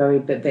sure, very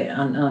bit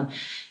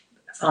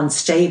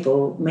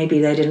unstable. Maybe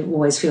they didn't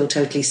always feel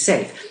totally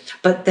safe.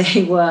 But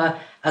they were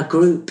a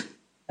group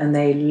and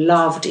they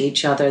loved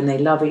each other and they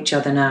love each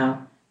other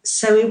now.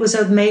 So it was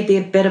maybe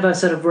a bit of a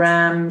sort of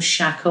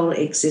ramshackle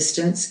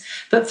existence.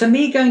 But for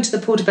me, going to the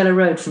Portobello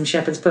Road from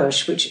Shepherd's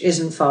Bush, which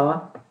isn't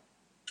far,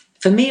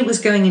 for me it was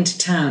going into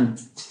town.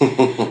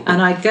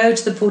 And I'd go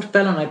to the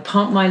Portobello and I'd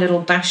park my little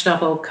bashed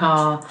up old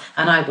car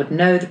and I would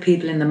know the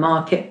people in the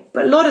market.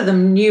 But a lot of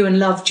them knew and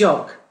loved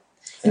Jock.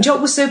 And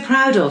Jock was so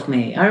proud of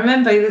me. I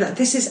remember,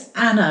 this is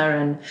Anna,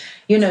 and,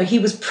 he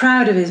was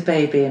proud of his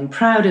baby and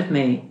proud of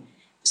me.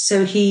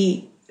 So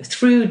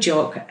through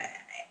Jock,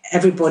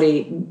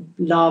 everybody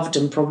loved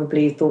and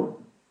probably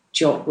thought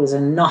Jock was a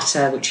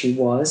nutter, which he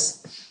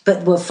was,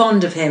 but were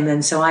fond of him,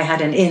 and so I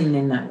had an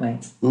in that way.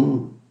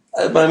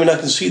 I mean, I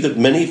can see that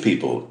many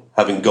people,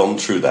 having gone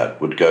through that,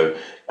 would go,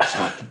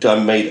 I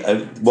made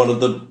one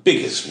of the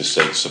biggest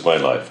mistakes of my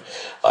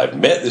life. I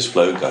met this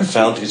bloke, I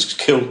found his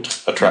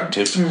kilt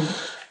attractive,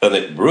 and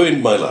it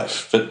ruined my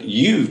life. But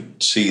you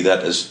see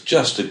that as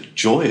just a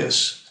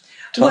joyous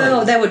time.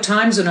 Well, there were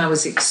times when I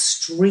was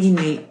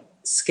extremely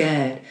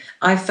scared.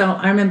 I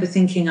remember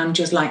thinking I'm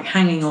just like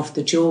hanging off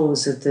the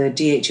jaws of the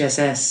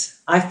DHSS.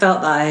 I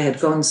felt that I had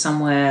gone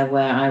somewhere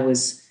where I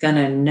was going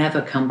to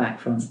never come back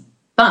from.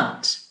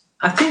 But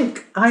I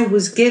think I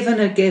was given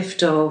a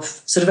gift of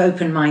sort of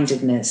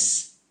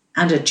open-mindedness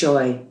and a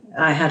joy.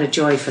 I had a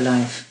joy for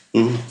life.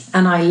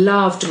 And I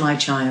loved my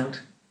child.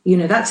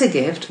 That's a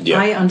gift. Yeah.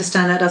 I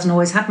understand that doesn't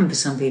always happen for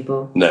some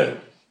people. No.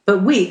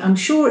 But I'm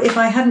sure if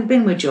I hadn't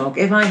been with Jock,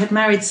 if I had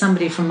married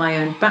somebody from my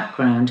own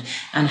background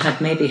and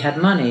had maybe had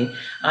money,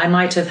 I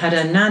might have had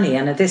a nanny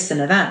and a this and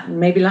a that,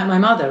 maybe like my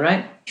mother,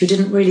 right? Who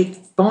didn't really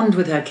bond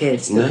with her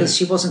kids because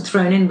she wasn't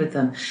thrown in with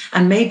them.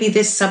 And maybe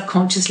this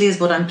subconsciously is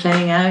what I'm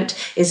playing out,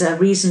 is a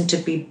reason to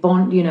be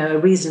a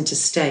reason to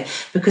stay.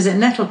 Because at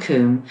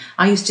Nettlecombe,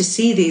 I used to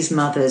see these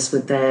mothers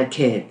with their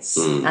kids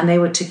and they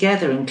were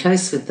together and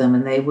close with them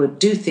and they would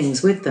do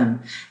things with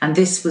them. And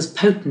this was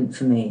potent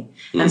for me.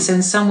 And so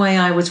in some way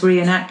I was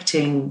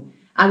reenacting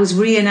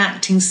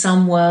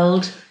some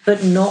world,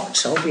 but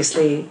not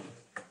obviously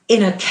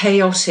in a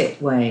chaotic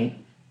way.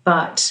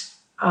 But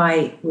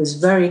I was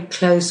very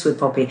close with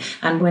Poppy.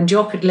 And when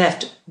Jock had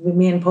left,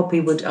 me and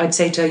Poppy I'd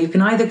say to her, you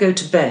can either go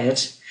to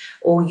bed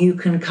or you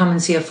can come and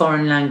see a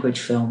foreign language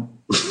film.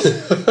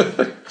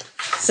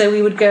 So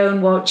we would go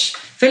and watch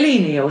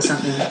Fellini or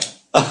something.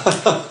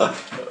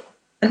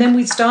 And then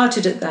we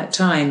started at that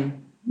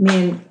time,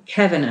 me and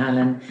Kevin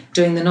Allen,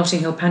 doing the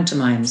Notting Hill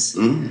pantomimes.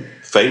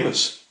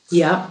 Famous.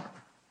 Yeah.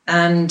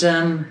 And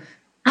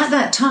at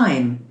that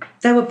time,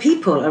 there were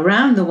people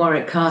around the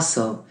Warwick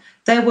Castle.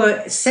 There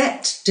were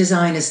set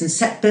designers and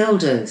set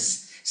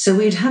builders. So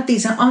we'd have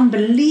these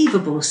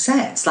unbelievable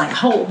sets,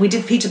 we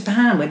did Peter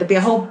Pan, where there'd be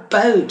a whole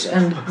boat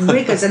and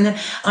riggers. And then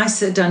I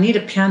said, I need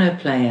a piano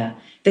player.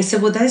 They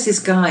said, well, there's this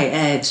guy,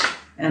 Ed.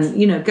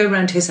 And, go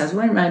round to his house. I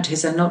went round to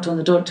his house, knocked on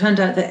the door. It turned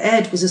out that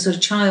Ed was a sort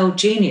of child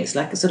genius,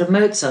 like a sort of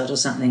Mozart or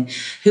something,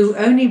 who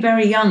only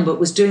very young, but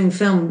was doing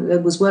film,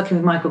 was working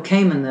with Michael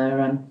Kamen,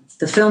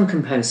 the film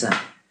composer.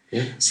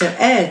 Yeah. So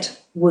Ed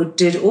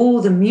did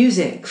all the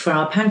music for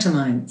our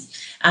pantomime.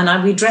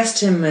 And we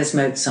dressed him as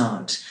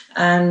Mozart.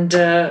 And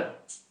there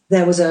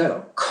was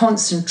a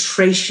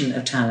concentration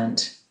of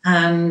talent.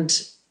 And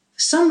for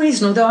some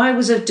reason, although I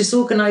was a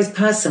disorganized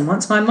person,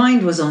 once my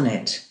mind was on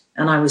it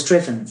and I was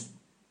driven,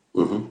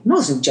 it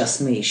wasn't just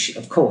me,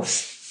 of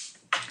course,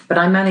 but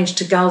I managed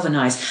to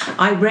galvanize.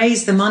 I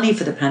raised the money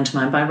for the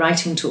pantomime by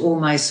writing to all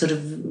my sort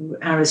of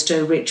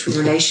aristo-rich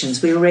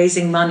relations. We were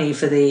raising money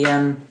for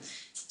the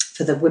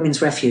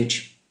Women's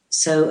Refuge.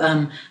 So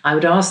I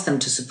would ask them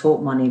to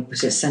support money,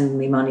 to send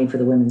me money for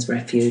the Women's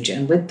Refuge.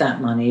 And with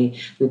that money,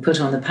 we put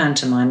on the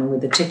pantomime, and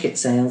with the ticket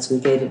sales, we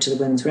gave it to the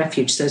Women's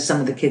Refuge. So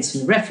some of the kids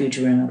from the refuge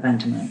were in our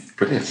pantomime.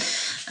 Brilliant.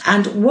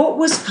 And what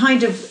was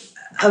kind of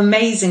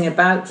amazing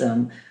about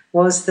them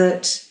was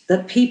that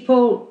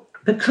people,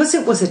 because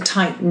it was a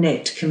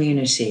tight-knit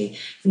community,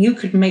 you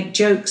could make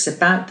jokes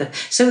about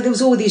so there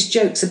was all these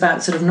jokes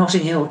about sort of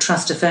Notting Hill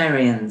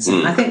Trustafarians.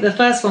 I think the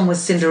first one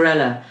was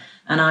Cinderella,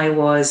 and I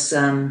was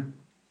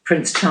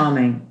Prince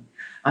Charming.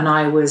 and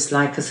I was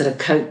like a sort of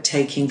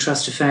coke-taking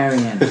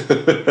Trustafarian.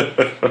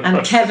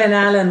 And Kevin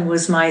Allen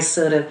was my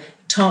sort of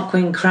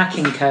Tarquin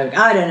cracking coke.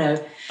 I don't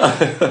know.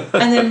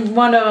 And then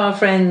one of our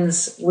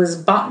friends was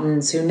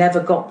Buttons, who never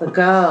got the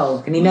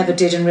girl, and he never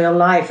did in real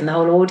life, and the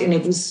whole audience,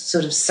 it was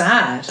sort of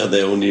sad. And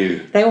they all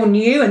knew. They all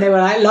knew, and they were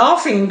like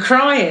laughing and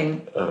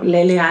crying.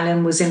 Lily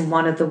Allen was in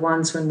one of the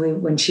ones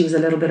when she was a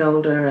little bit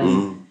older,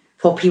 and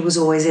Poppy was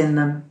always in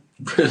them.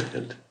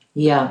 Brilliant.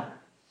 Yeah.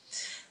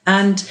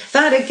 And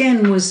that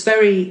again was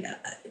very,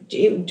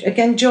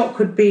 again, Jock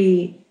would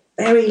be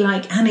very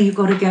like, Anna, you've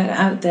got to go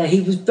out there.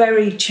 He was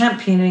very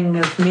championing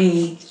of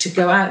me to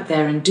go out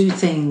there and do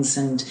things.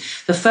 And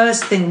the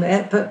first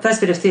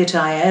bit of theatre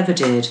I ever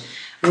did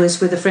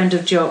was with a friend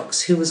of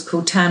Jock's who was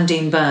called Tam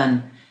Dean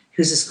Byrne,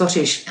 who's a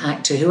Scottish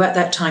actor who at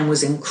that time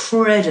was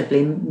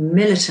incredibly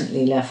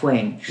militantly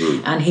left-wing.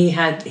 And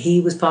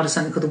he was part of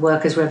something called the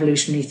Workers'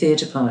 Revolutionary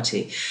Theatre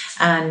Party.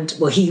 And,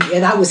 well,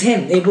 that was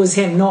him. It was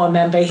him, not a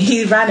member.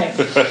 He ran it.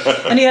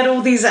 And he had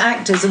all these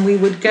actors, and we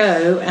would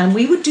go, and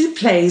we would do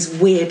plays,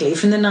 weirdly,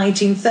 from the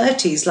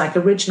 1930s, like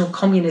original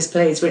communist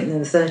plays written in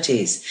the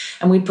 30s.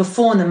 And we'd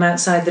perform them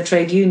outside the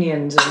trade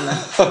unions and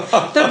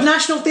the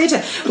National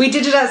Theatre. We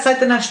did it outside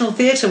the National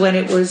Theatre when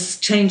it was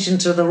changed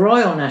into the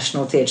Royal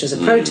National Theatre as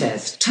a protest.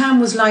 Tam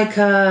was like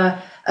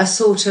a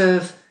sort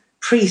of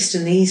priest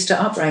in the Easter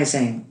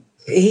Uprising.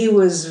 He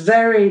was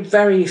very,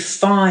 very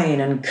fine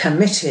and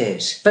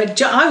committed.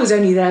 But I was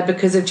only there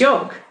because of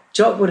Jock.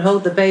 Jock would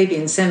hold the baby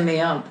and send me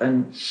up.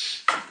 And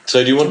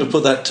so do you want to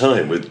put that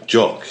time with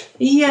Jock?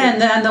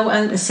 Yeah,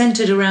 and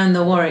centred around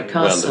the Warwick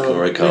Castle. Around the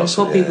Warwick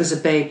Castle, when Poppy was a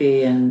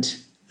baby. And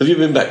have you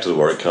been back to the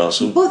Warwick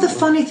Castle? Well, the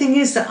funny thing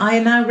is that I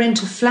now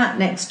rent a flat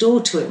next door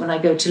to it when I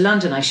go to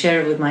London. I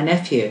share it with my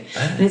nephew.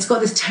 And it's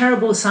got this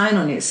terrible sign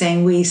on it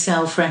saying, "We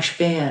sell fresh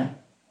beer."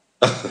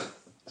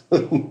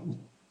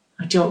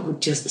 Jock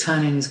would just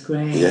turn in his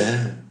grave.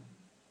 Yeah.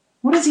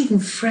 What is even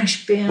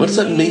fresh beer? What does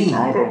that mean?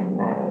 I don't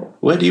know.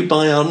 Where do you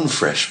buy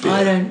unfresh beer?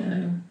 I don't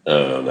know.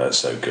 Oh,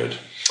 that's no good.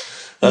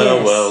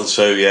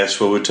 Yes.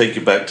 We'll take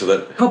you back to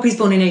that. Poppy's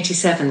born in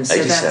 87, so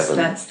 87.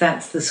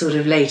 That's the sort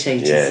of late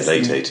 80s. Yeah,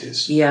 late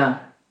 80s. Yeah.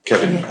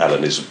 Kevin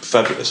Allen is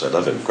fabulous. I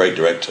love him. Great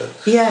director.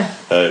 Yeah.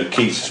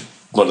 Keith,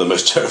 one of the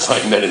most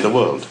terrifying men in the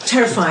world.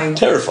 Terrifying.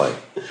 Terrifying.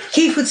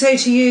 Keith would say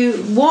to you,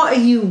 "What are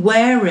you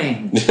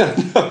wearing?" No,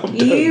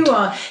 you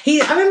are.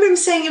 I remember him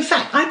saying, in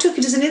fact, I took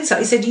it as an insult.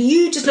 He said,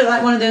 "You just look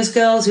like one of those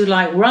girls who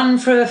like run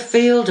through a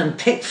field and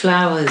pick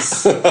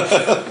flowers."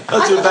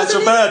 That's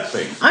a bad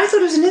thing. I thought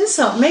it was an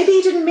insult. Maybe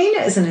he didn't mean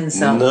it as an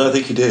insult. No, I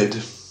think he did.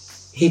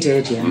 He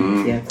did, yeah.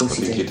 Yeah, of course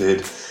I think he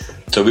did.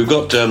 So we've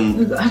got...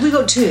 have we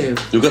got two?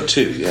 We've got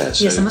two, yes.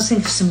 Yes, I must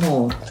think of some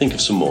more. Think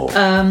of some more.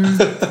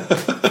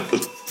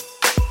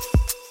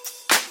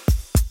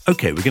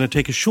 OK, we're going to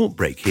take a short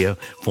break here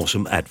for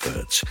some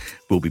adverts.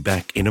 We'll be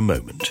back in a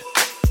moment.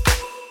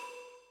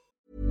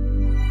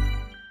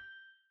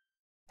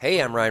 Hey,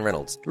 I'm Ryan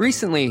Reynolds.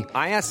 Recently,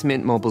 I asked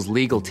Mint Mobile's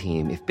legal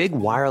team if big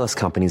wireless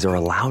companies are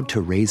allowed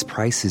to raise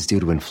prices due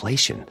to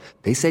inflation.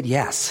 They said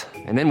yes.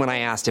 And then when I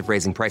asked if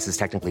raising prices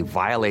technically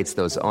violates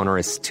those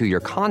onerous 2-year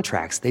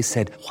contracts, they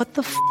said, "What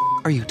the f***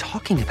 are you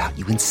talking about,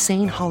 you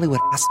insane Hollywood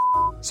ass?"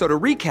 So to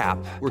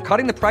recap, we're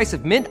cutting the price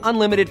of Mint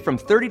Unlimited from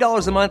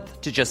 $30 a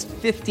month to just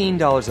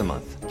 $15 a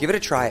month. Give it a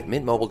try at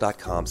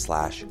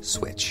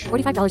mintmobile.com/switch.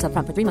 $45 up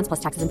front for 3 months plus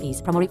taxes and fees.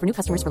 Promo rate for new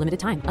customers for limited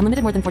time.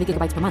 Unlimited more than 40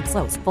 gigabytes per month.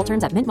 Slows full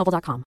terms at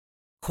mintmobile.com.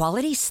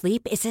 Quality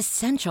sleep is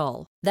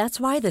essential.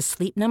 That's why the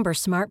Sleep Number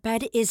Smart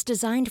Bed is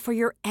designed for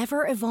your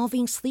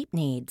ever-evolving sleep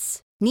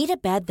needs. Need a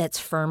bed that's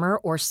firmer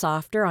or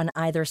softer on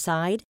either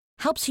side?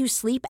 Helps you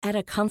sleep at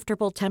a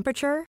comfortable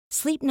temperature?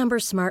 Sleep Number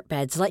Smart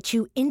Beds let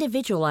you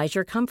individualize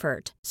your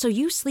comfort, so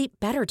you sleep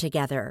better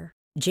together.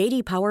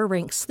 J.D. Power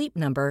ranks Sleep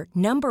Number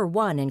number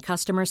 1 in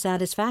customer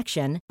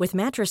satisfaction with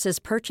mattresses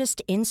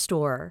purchased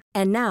in-store.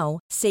 And now,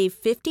 save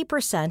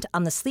 50%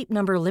 on the Sleep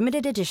Number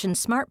Limited Edition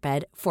Smart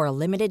Bed for a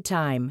limited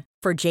time.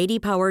 For J.D.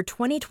 Power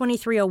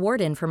 2023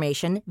 award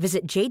information,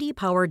 visit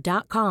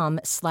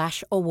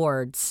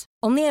jdpower.com/awards.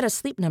 Only at a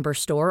Sleep Number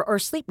store or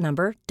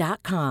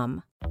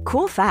sleepnumber.com.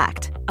 Cool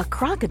fact, a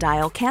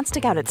crocodile can't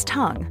stick out its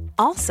tongue.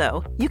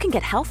 Also, you can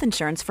get health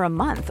insurance for a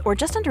month or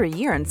just under a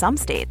year in some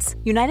states.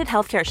 United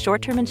Healthcare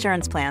short-term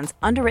insurance plans,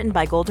 underwritten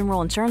by Golden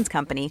Rule Insurance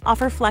Company,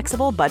 offer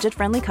flexible,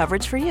 budget-friendly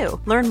coverage for you.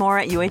 Learn more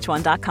at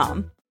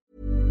uh1.com.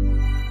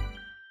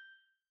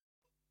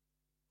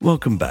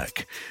 Welcome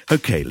back.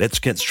 OK, let's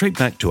get straight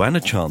back to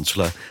Anna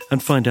Chancellor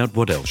and find out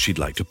what else she'd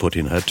like to put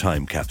in her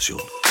time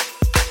capsule.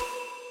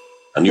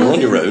 And you're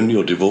on your own,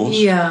 you're divorced?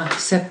 Yeah,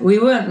 we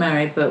weren't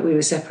married, but we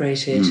were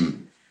separated.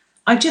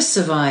 I just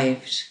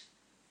survived.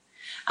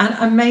 And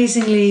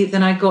amazingly,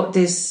 then I got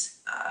this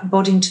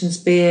Boddington's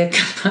beer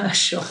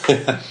commercial,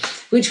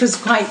 which was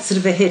quite sort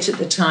of a hit at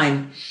the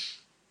time.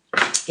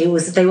 They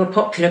were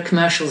popular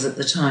commercials at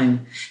the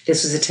time.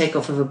 This was a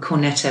takeoff of a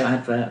Cornetto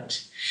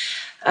advert.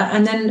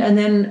 And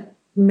then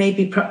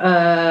maybe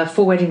 4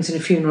 Weddings and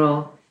a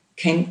Funeral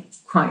came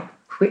quite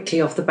quickly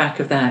off the back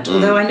of that.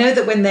 Although I know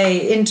that when they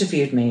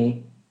interviewed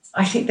me,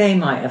 I think they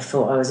might have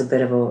thought I was a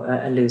bit of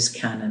a loose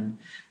cannon.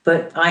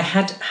 But I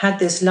had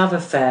this love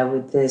affair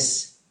with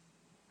this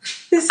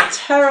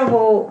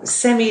terrible,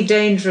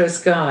 semi-dangerous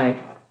guy.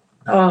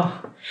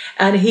 Oh,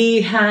 and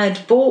he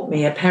had bought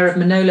me a pair of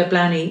Manolo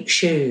Blahnik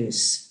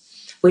shoes,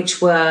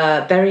 which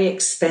were very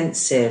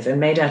expensive and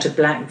made out of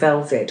black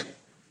velvet.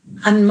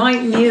 And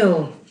Mike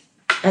Newell,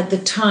 at the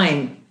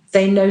time,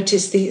 they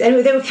noticed they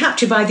were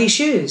captured by these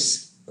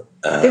shoes.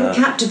 They were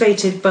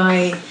captivated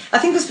by, I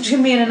think it was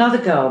between me and another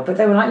girl, but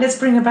they were like, let's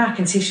bring her back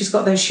and see if she's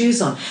got those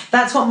shoes on.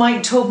 That's what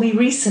Mike told me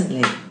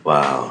recently.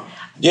 Wow.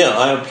 Yeah,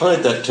 I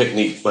applied that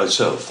technique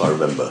myself, I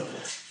remember.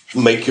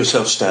 Make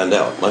yourself stand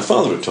out. My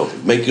father had told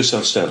me, make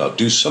yourself stand out.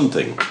 Do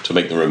something to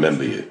make them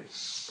remember you.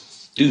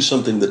 Do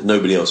something that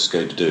nobody else is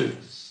going to do.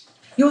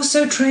 You're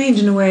so trained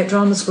in a way at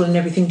drama school and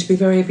everything to be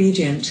very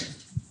obedient,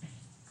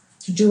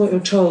 to do what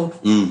you're told.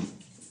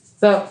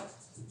 But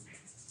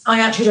I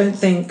actually don't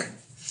think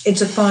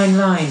it's a fine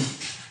line.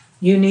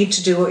 You need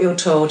to do what you're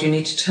told. You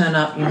need to turn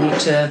up. You need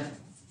to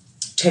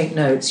take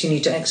notes. You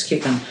need to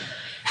execute them.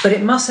 But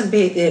it mustn't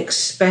be at the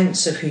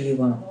expense of who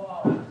you are.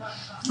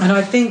 And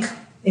I think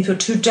if you're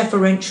too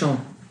deferential,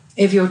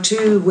 if you're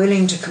too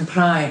willing to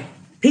comply,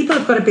 people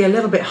have got to be a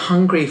little bit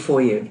hungry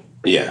for you.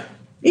 Yeah.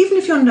 Even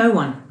if you're no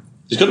one.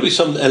 There's got to be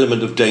some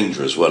element of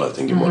danger as well, I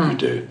think, in what you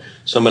do.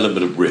 Some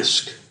element of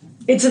risk.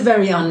 It's a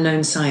very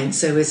unknown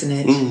science, though, isn't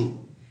it?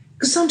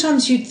 Because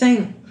sometimes you'd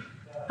think,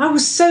 I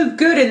was so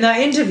good in that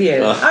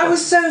interview. I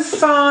was so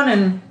fun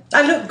and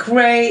I looked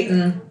great.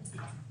 And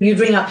you'd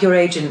ring up your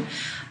agent,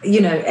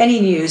 any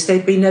news,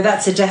 they'd be, no,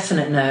 that's a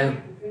definite no.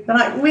 They're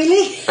like,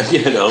 really?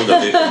 Yeah, no,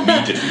 they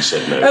immediately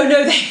said no. Oh,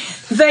 no,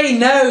 they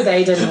know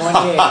they didn't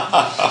want you.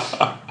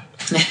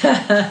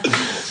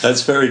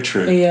 That's very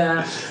true.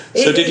 Yeah.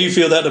 So did you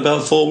feel that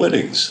about 4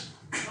 Weddings?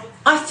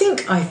 I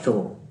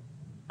thought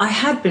I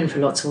had been for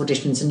lots of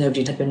auditions and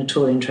nobody had been at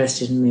all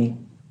interested in me.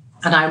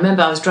 And I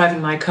remember I was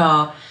driving my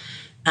car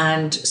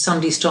and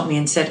somebody stopped me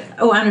and said,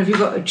 oh, Anna, have you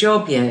got a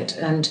job yet?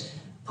 And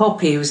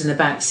Poppy, who was in the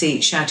back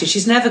seat, shouted,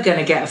 she's never going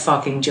to get a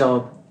fucking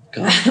job.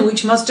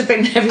 Which must have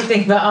been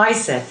everything that I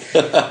said.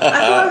 I thought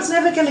I was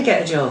never going to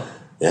get a job.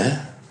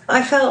 Yeah.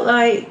 I felt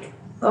like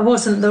I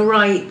wasn't the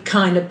right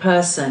kind of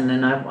person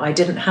and I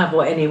didn't have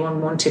what anyone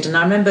wanted. And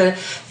I remember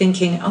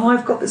thinking, oh,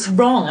 I've got this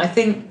wrong. I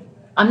think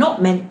I'm not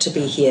meant to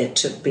be here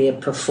to be a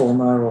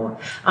performer, or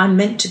I'm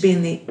meant to be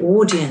in the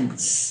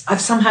audience.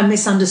 I've somehow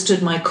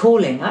misunderstood my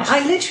calling.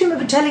 I literally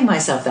remember telling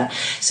myself that.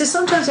 So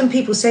sometimes when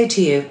people say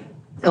to you,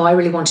 oh, I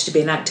really wanted to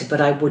be an actor,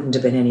 but I wouldn't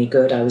have been any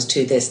good, I was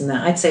too this and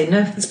that, I'd say,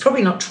 no, that's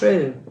probably not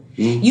true.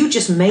 You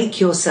just make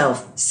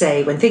yourself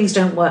say, when things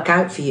don't work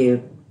out for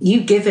you, you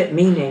give it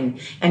meaning,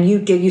 and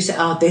you say,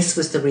 oh, this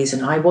was the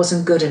reason, I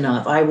wasn't good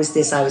enough, I was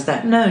this, I was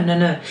that.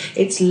 No.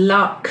 It's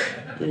luck.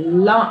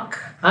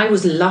 I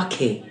was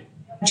lucky.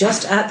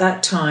 Just at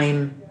that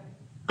time,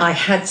 I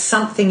had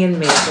something in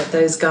me that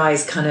those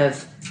guys kind of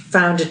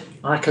found it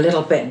like a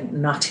little bit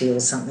nutty or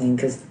something,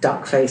 because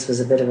Duckface was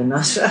a bit of a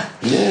nutter.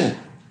 Yeah.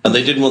 And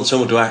they didn't want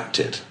someone to act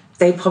it.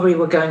 They probably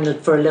were going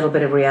for a little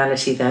bit of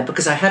reality there,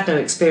 because I had no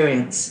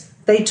experience.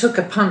 They took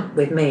a punt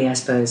with me, I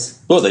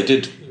suppose. Well, they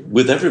did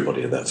with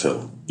everybody in that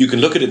film. You can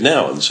look at it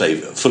now and say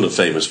full of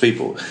famous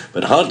people,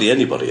 but hardly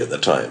anybody at the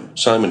time.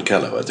 Simon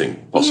Callow, I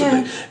think, possibly.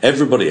 Yeah.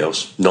 Everybody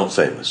else, not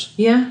famous.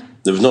 Yeah.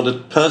 There was not a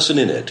person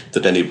in it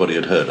that anybody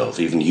had heard of,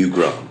 even Hugh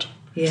Grant.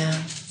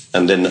 Yeah.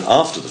 And then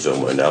after the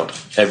film went out,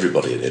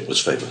 everybody in it was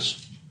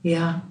famous.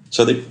 Yeah.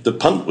 So the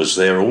punt was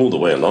there all the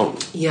way along.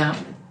 Yeah.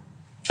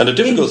 And a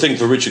difficult thing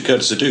for Richard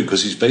Curtis to do,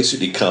 because he's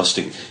basically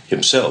casting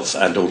himself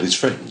and all his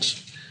friends.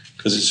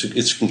 Because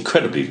it's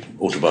incredibly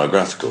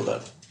autobiographical,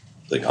 that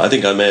thing. I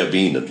think I may have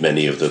been at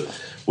many of the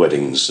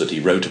weddings that he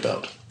wrote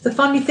about. The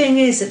funny thing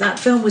is that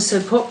film was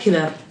so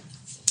popular,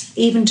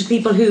 even to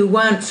people who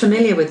weren't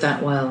familiar with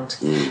that world.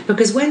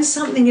 Because when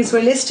something is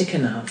realistic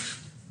enough,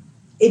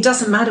 it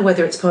doesn't matter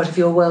whether it's part of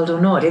your world or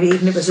not.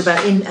 Even if it was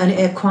about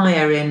a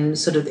choir in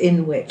sort of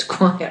Inuit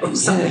choir or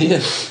something,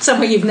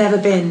 somewhere you've never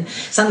been,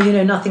 something you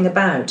know nothing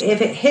about. If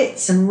it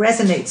hits and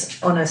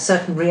resonates on a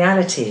certain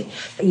reality,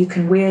 you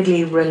can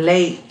weirdly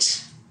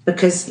relate,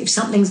 because if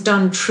something's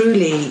done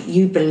truly,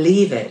 you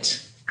believe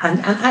it.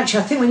 And actually,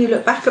 I think when you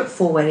look back at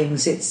 4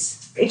 Weddings,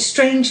 it's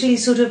strangely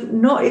sort of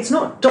it's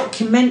not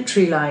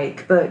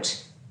documentary-like,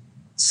 but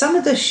some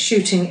of the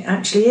shooting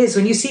actually is.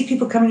 When you see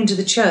people coming into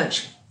the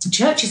churches,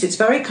 it's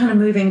very kind of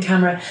moving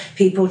camera,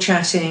 people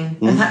chatting.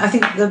 And I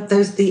think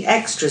the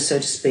extras, so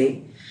to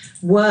speak,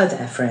 were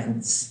their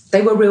friends.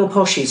 They were real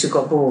poshies who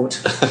got bored.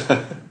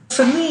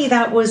 For me,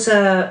 that was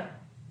I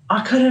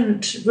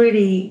couldn't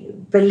really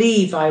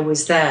believe I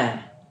was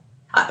there.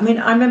 I mean,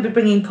 I remember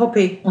bringing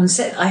Poppy on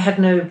set. I had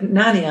no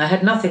nanny, I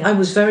had nothing. I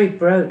was very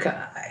broke.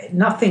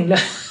 Nothing.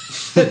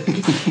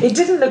 It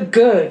didn't look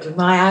good.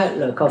 My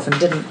outlook often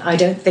didn't, I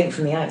don't think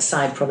from the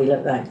outside, probably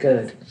looked that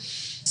good.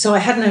 So I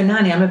had no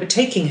nanny. I remember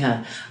taking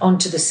her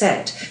onto the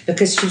set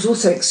because she was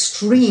also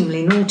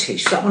extremely naughty.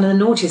 She was like one of the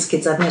naughtiest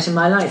kids I've met in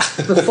my life,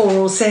 before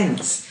or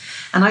since.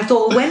 And I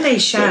thought, when they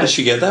shout... Where did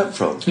she get that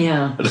from?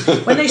 Yeah.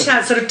 When they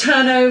shout sort of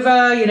turnover,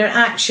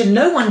 action,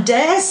 no one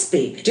dares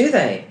speak, do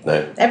they?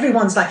 No.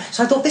 Everyone's like...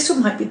 So I thought this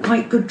might be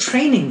quite good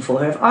training for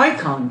her. If I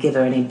can't give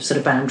her any sort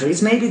of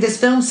boundaries, maybe this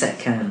film set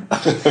can.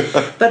 And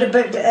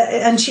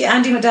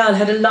Andy McDowell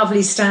had a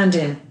lovely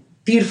stand-in,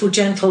 beautiful,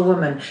 gentle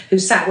woman who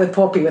sat with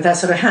Poppy with her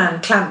sort of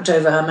hand clamped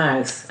over her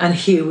mouth. And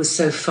Hugh was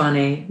so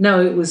funny.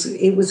 No, it was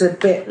a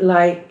bit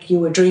like you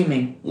were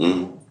dreaming.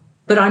 Mm.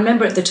 But I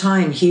remember at the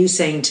time Hugh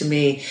saying to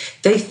me,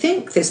 they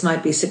think this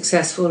might be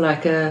successful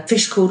like A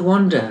Fish Called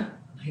Wanda.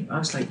 I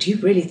was like, do you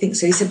really think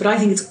so? He said, but I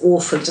think it's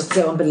awful, just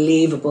so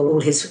unbelievable,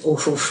 all his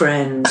awful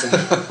friends.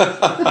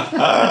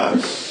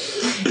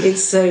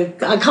 It's so...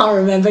 I can't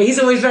remember. He's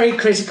always very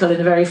critical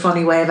in a very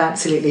funny way of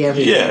absolutely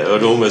everything. Yeah,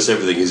 and almost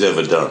everything he's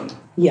ever done.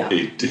 Yeah.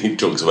 He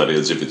talks about it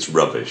as if it's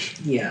rubbish.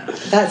 Yeah,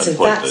 that's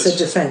a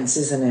defence,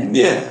 isn't it?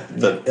 Yeah.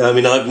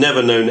 I've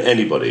never known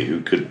anybody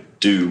who could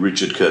do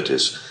Richard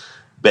Curtis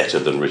better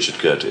than Richard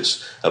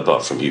Curtis,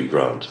 apart from Hugh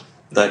Grant.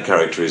 That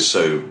character is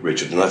so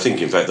Richard, and I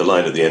think, in fact, the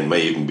line at the end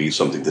may even be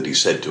something that he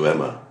said to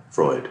Emma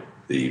Freud.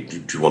 Do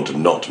you want to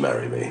not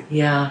marry me?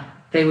 Yeah,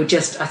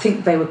 I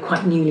think they were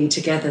quite newly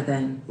together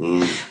then.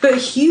 Mm. But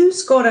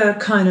Hugh's got a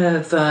kind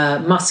of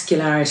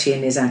muscularity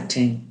in his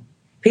acting.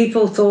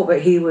 People thought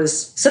that he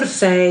was sort of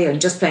fey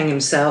and just playing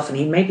himself, and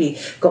he maybe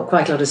got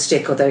quite a lot of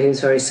stick, although he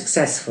was very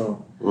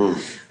successful.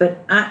 Mm.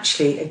 But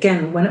actually,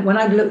 again, when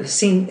I've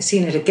seen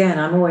it again,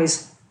 I'm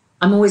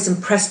always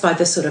impressed by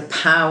the sort of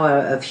power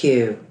of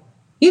Hugh.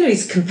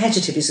 He's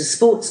competitive, he's a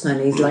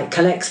sportsman, he's like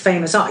collects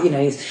famous art,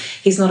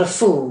 he's not a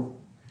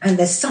fool. And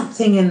there's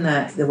something in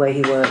that, the way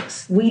he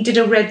works. We did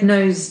a Red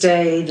Nose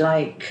Day,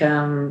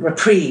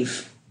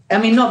 reprieve.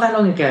 Not that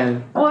long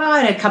ago. Oh, I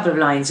had a couple of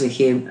lines with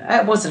Hugh.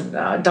 It wasn't,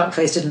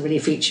 Duckface didn't really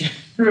feature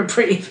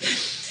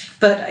reprieve.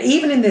 But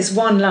even in this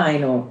one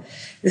line, or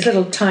this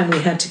little time we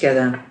had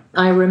together,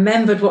 I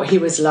remembered what he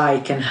was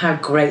like and how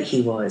great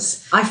he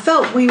was. I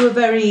felt we were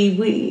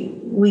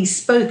we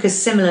spoke a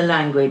similar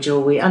language,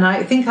 and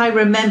I think I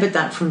remembered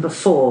that from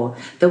before,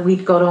 that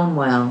we'd got on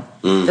well,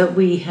 that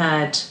we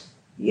had,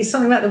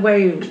 something about the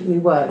way we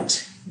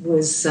worked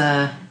was...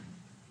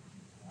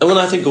 Well,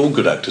 I think all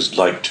good actors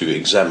like to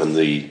examine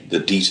the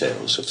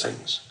details of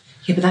things.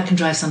 Yeah, but that can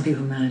drive some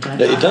people mad.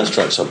 It does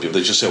drive some people.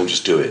 They just say, "Oh,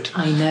 just do it."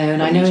 I know,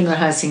 and I know in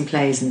rehearsing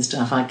plays and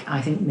stuff,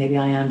 I think maybe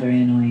I am very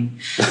annoying.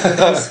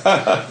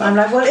 I'm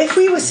like, well, if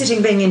we were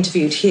sitting being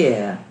interviewed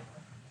here,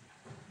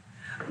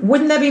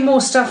 wouldn't there be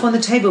more stuff on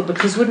the table?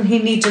 Because wouldn't he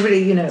need to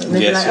really, and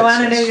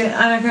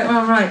I go,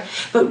 oh, right.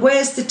 But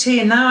where's the tea?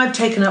 And now I've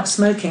taken up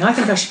smoking. I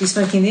think I should be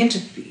smoking in the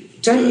interview.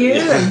 Don't you?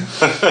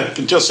 Yeah.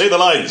 Just say the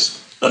lines.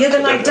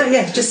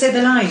 Just say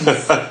the lines.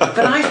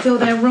 But I feel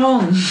they're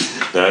wrong.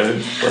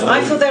 No. Well,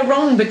 I feel they're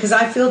wrong because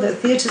I feel that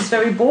theatre's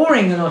very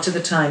boring a lot of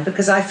the time,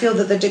 because I feel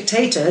that the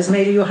dictator has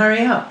made you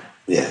hurry up.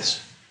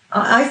 Yes.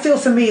 I feel,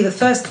 for me, the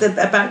first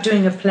about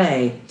doing a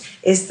play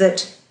is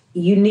that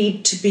you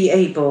need to be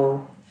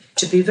able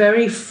to be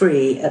very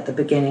free at the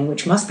beginning,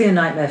 which must be a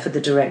nightmare for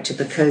the director,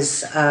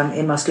 because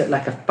it must look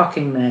like a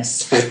fucking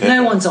mess.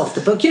 No one's off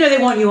the book. They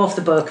want you off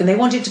the book, and they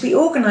want it to be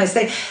organised.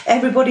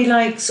 Everybody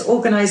likes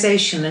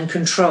organisation and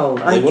control.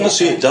 They want to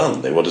see it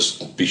done. They want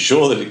to be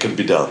sure that it can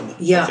be done.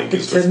 Yeah,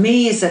 but for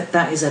me,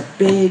 that is a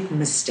big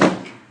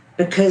mistake.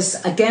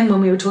 Because, again, when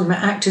we were talking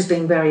about actors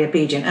being very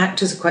obedient,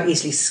 actors are quite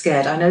easily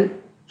scared. I know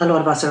a lot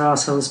of us are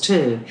assholes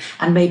too,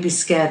 and maybe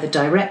scare the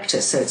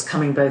director, so it's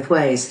coming both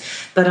ways.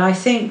 But I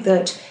think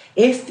that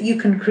if you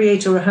can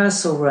create a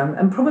rehearsal room,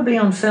 and probably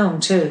on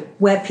film too,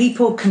 where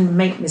people can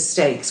make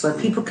mistakes, where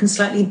people can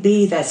slightly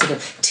be their sort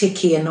of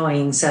ticky,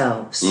 annoying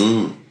selves.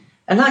 And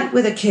like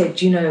with a kid,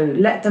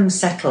 let them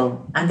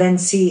settle and then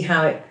see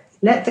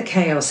let the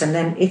chaos. And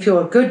then if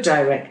you're a good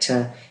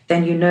director,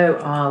 then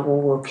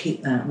we'll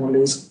keep that and we'll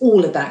lose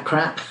all of that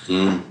crap.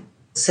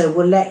 So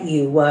we'll let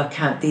you work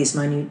out these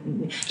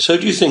minute... So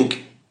do you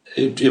think,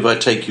 if I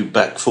take you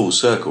back full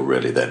circle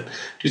really then,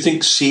 do you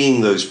think seeing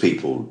those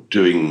people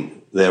doing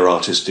their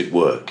artistic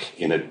work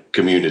in a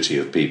community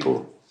of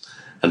people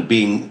and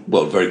being,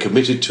 very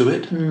committed to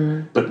it,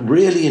 but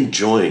really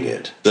enjoying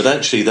it, that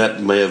actually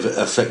that may have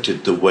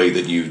affected the way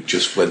that you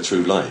just went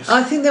through life?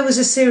 I think there was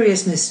a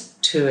seriousness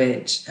to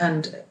it,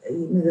 and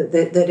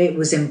that it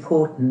was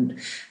important.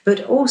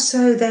 But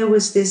also there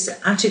was this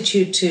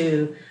attitude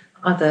to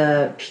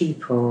other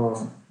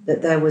people,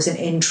 that there was an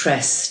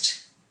interest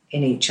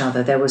in each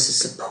other, there was a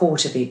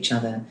support of each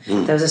other,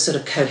 there was a sort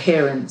of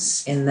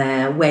coherence in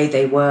their way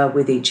they were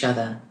with each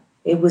other.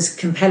 It was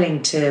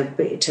compelling to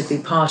be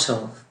part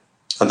of.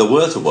 And the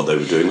worth of what they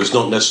were doing was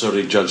not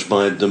necessarily judged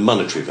by the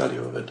monetary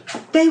value of it.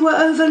 They were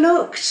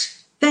overlooked.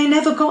 They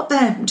never got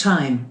their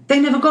time.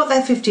 They never got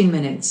their 15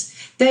 minutes.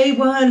 They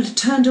were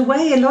turned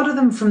away, a lot of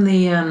them, from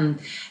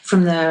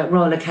the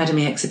Royal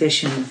Academy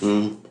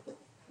exhibition.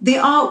 The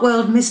art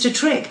world missed a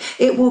trick.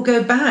 It will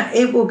go back.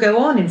 It will go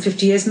on in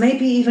 50 years,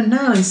 maybe even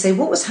now, and say,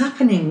 what was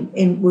happening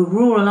with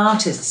rural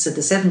artists of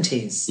the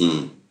 70s?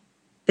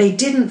 They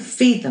didn't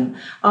feed them.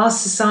 Our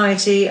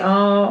society,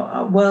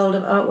 our world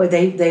of art,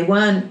 they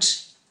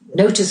weren't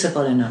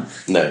noticeable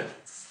enough. No.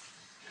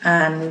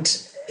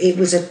 And it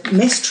was a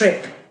missed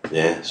trip.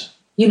 Yes.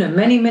 You know,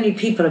 many, many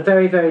people are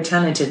very, very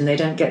talented and they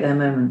don't get their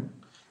moment.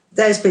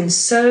 There's been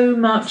so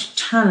much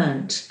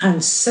talent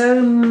and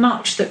so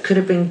much that could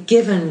have been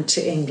given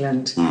to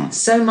England.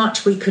 So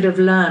much we could have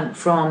learnt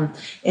from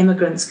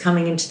immigrants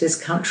coming into this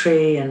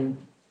country. And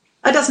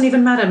it doesn't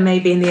even matter,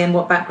 maybe, in the end,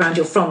 what background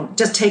you're from.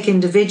 Just take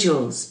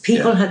individuals.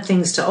 People had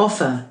things to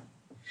offer.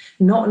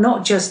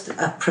 Not just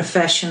a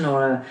profession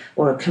or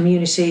a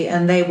community,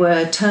 and they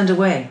were turned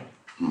away.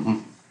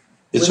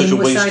 It's such a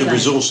waste of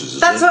resources, isn't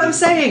it? That's what I'm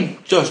saying.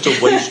 Just a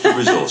waste of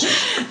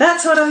resources.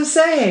 That's what I'm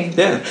saying.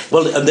 Yeah.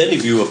 Well, and then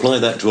if you apply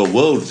that to a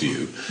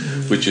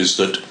worldview, which is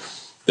that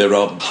there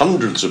are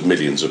hundreds of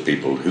millions of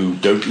people who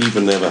don't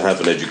even ever have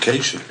an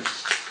education,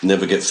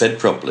 never get fed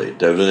properly,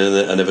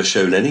 are never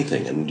shown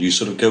anything, and you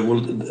sort of go,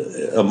 well,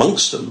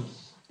 amongst them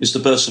is the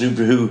person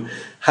who,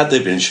 had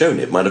they been shown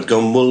it, might have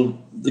gone, well,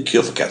 the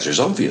cure for cancer is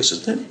obvious,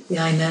 isn't it?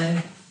 Yeah,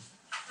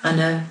 I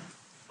know.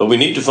 But we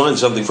need to find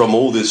something from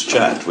all this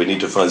chat. We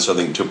need to find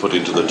something to put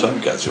into the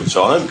time capsule.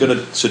 So I'm going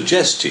to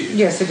suggest to you...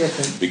 Yes, a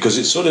different. Because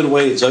it's sort of, in a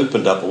way, it's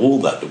opened up all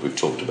that we've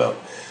talked about,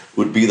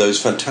 would be those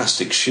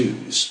fantastic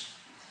shoes.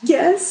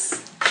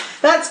 Yes,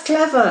 that's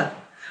clever.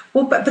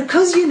 Well, but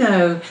because, you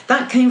know,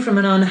 that came from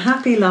an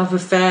unhappy love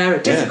affair,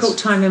 a difficult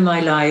time in my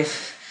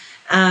life,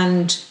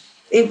 and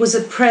it was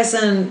a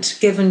present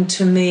given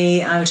to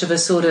me out of a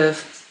sort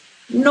of,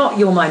 not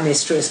you're my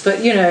mistress,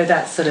 but, you know,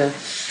 that sort of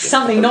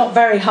something not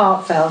very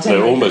heartfelt.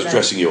 They're almost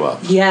dressing you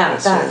up. Yeah,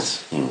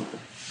 yes, that.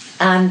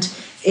 And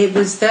it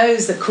was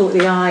those that caught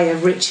the eye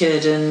of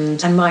Richard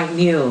and Mike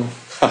Newell.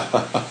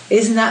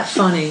 Isn't that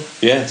funny?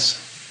 Yes.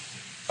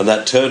 And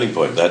that turning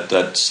point,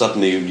 that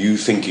suddenly you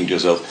thinking to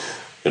yourself,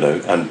 you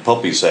know, and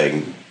Poppy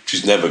saying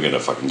she's never going to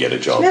fucking get a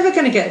job. She's never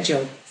going to get a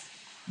job.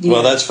 Yeah.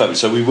 Well, that's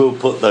fabulous. So we will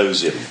put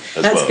those in as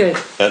well. That's good.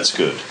 That's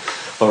good.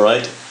 All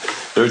right.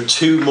 There are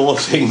two more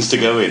things to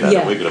go in.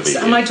 Yeah. We're going to be.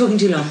 Am I talking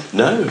too long?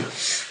 No.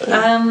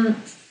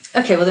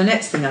 Okay. Well, the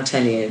next thing I'll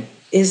tell you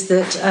is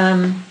that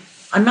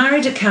I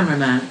married a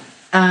cameraman,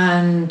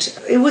 and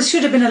it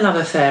should have been a love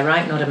affair,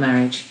 right? Not a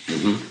marriage.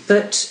 Mm-hmm.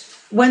 But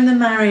when the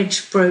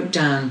marriage broke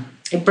down,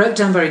 it broke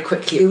down very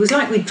quickly. It was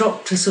like we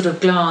dropped a sort of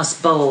glass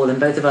bowl, and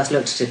both of us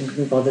looked at it and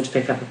couldn't bother to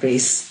pick up a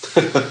piece.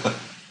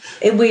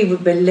 We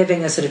were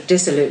living a sort of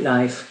dissolute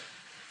life.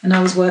 And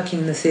I was working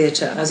in the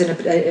theatre. I was in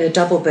a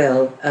double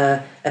bill,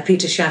 a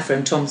Peter Shaffer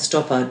and Tom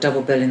Stoppard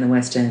double bill in the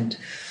West End.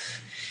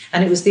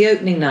 And it was the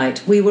opening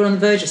night. We were on the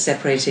verge of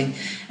separating.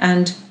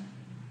 And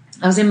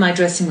I was in my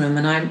dressing room,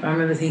 and I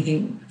remember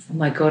thinking, oh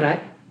my God,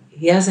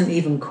 he hasn't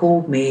even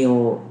called me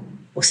or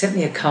sent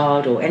me a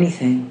card or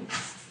anything.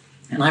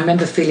 And I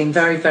remember feeling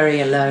very,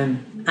 very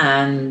alone.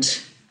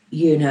 And,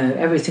 you know,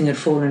 everything had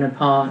fallen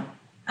apart.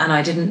 And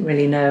I didn't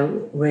really know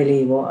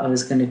what I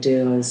was going to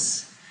do. I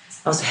was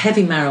a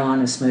heavy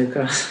marijuana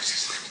smoker.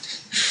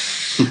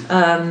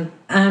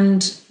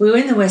 And we were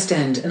in the West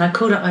End, and I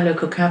called up my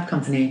local cab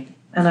company,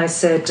 and I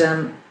said,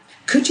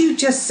 could you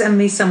just send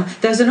me some...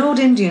 There was an old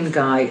Indian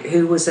guy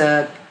who was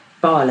a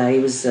Bala. He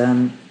was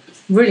a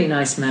really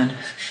nice man.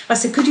 I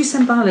said, could you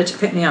send Bala to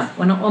pick me up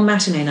on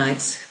matinee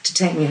nights to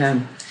take me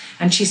home?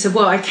 And she said,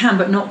 well, I can,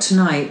 but not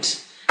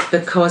tonight,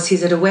 because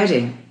he's at a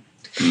wedding.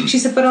 She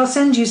said, but I'll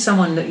send you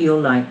someone that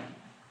you'll like.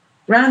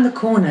 Round the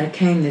corner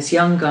came this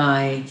young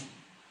guy...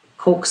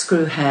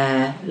 corkscrew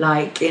hair,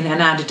 like in an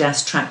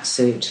Adidas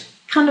tracksuit,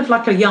 kind of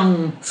like a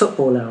young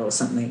footballer or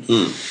something.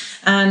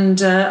 And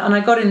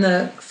I got in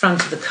the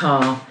front of the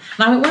car,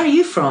 and I went, where are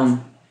you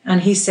from?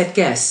 And he said,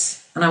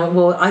 guess. And I went,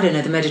 well, I don't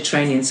know, the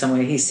Mediterranean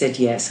somewhere. He said,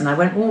 yes. And I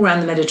went all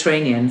around the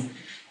Mediterranean,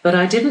 but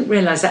I didn't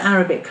realise that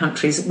Arabic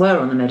countries were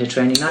on the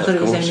Mediterranean. I thought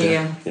it was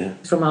only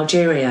from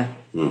Algeria.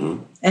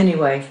 Mm-hmm.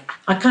 Anyway,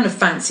 I kind of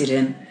fancied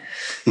him.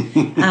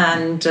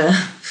 And...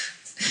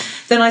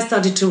 then I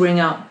started to ring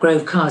up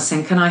Grove Cars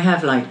saying, can I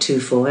have like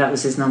 24? That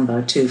was his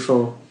number,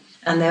 24.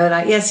 And they were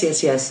like, yes.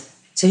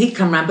 So he'd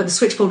come round, but the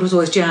switchboard was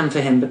always jammed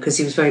for him because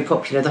he was very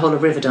popular. The whole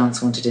of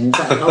Riverdance wanted him. In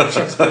fact, the whole of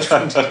Shepherd's Bush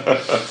wanted him.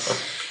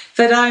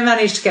 But I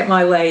managed to get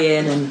my way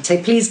in and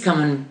say, please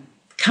come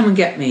and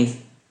get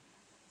me.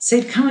 So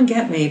he'd come and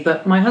get me,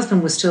 but my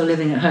husband was still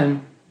living at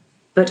home.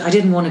 But I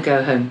didn't want to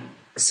go home.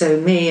 So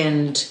me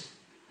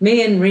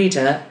and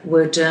Rita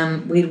would,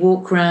 we'd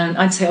walk around.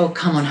 I'd say, oh,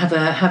 come on, have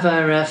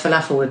a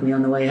falafel with me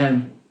on the way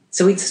home.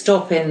 So we'd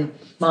stop in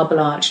Marble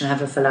Arch and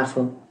have a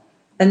falafel.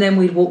 And then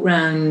we'd walk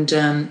round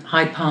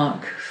Hyde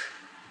Park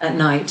at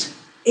night.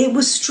 It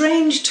was a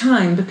strange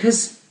time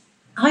because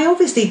I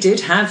obviously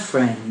did have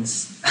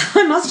friends.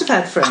 I must have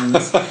had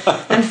friends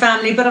and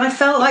family, but I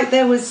felt like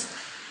there was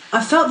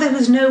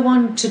no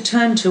one to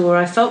turn to, or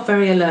I felt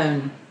very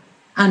alone.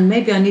 And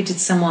maybe I needed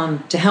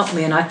someone to help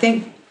me, and I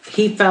think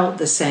he felt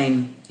the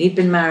same. He'd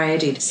been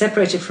married, he'd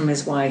separated from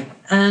his wife,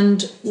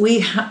 and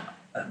we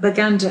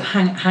began to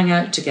hang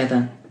out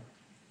together.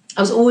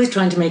 I was always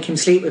trying to make him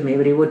sleep with me,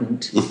 but he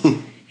wouldn't.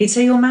 He'd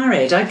say, you're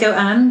married. I'd go,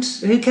 and?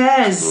 Who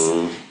cares?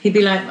 He'd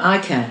be like, I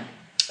care.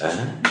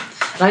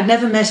 I'd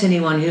never met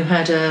anyone who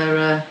had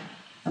a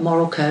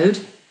moral code.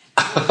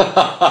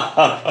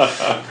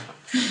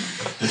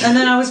 And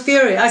then I was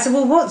furious. I said,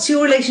 well, what's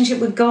your relationship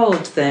with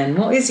God then?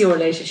 What is your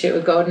relationship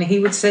with God? And he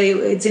would say,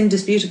 it's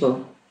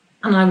indisputable.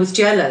 And I was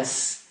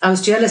jealous. I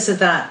was jealous of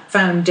that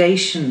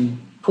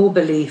foundation, core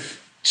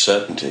belief.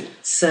 Certainty.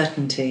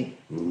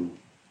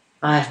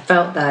 I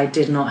felt that I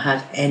did not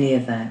have any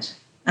of that.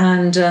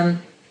 And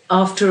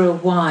after a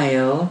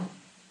while,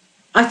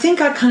 I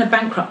think I kind of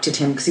bankrupted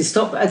him because he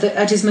stopped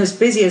at his most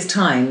busiest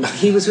time.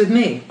 He was with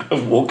me.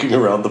 Walking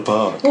around the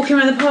park. Walking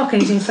around the park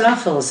and eating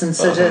falafels and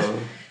sort of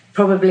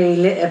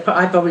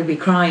I'd probably be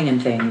crying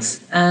and things.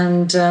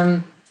 And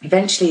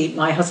eventually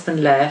my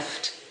husband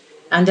left.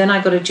 And then I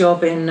got a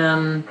job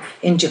in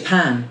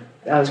Japan.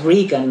 I was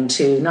Regan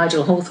to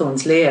Nigel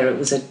Hawthorne's Lear. It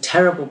was a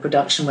terrible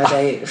production where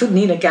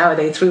Nina Gower,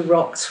 they threw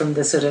rocks from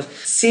the sort of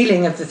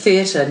ceiling of the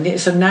theatre,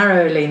 so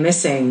narrowly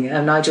missing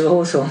Nigel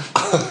Hawthorne.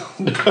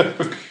 No.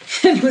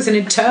 It was an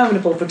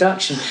interminable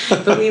production.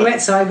 But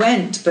I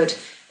went, but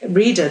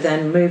Rita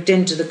then moved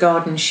into the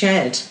garden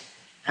shed.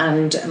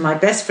 And my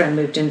best friend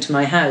moved into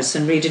my house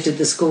and Rita did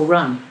the school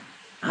run.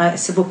 I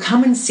said, well,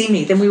 come and see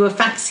me. Then we were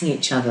faxing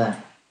each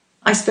other.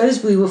 I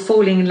suppose we were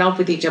falling in love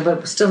with each other,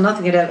 but still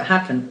nothing had ever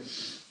happened.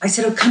 I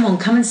said, oh,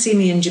 come and see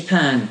me in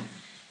Japan.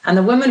 And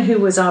the woman who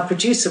was our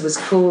producer was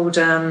called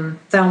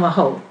Thelma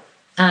Holt.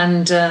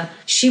 And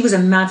she was a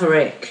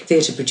maverick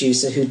theatre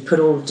producer who'd put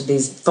all of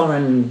these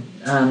foreign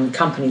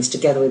companies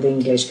together with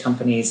English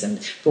companies and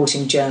brought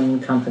in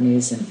German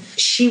companies. And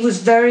she was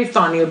very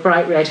funny, with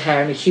bright red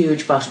hair and a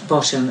huge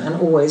bottom and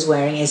always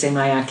wearing ise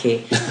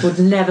miyake. Would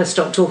never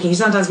stop talking. You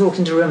sometimes walk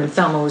into a room and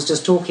Thelma was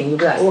just talking. You'd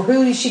be like, well,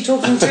 who is she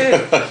talking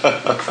to?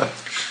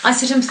 I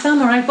said to him,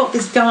 Thelma, I've got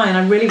this guy and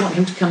I really want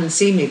him to come and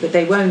see me, but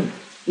they won't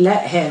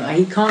let him.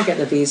 He can't get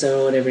the visa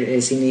or whatever it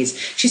is he needs.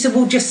 She said,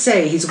 well, just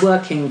say he's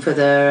working for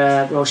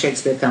the Royal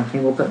Shakespeare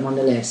Company. We'll put him on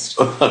the list.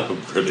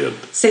 Brilliant.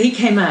 So he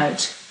came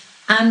out.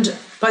 And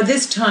by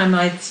this time,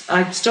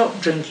 I'd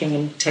stopped drinking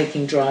and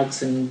taking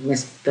drugs and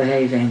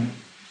misbehaving.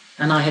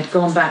 And I had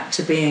gone back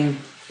to being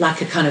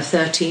like a kind of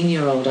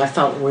 13-year-old. I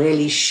felt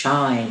really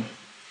shy.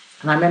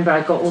 And I remember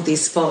I got all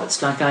these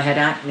spots, like I had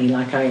acne,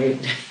 like I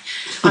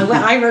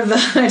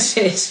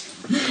reverted.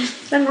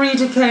 And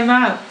Rita came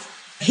out.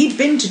 He'd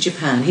been to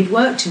Japan. He'd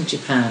worked in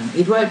Japan.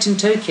 He'd worked in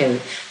Tokyo.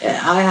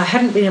 I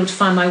hadn't been able to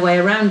find my way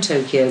around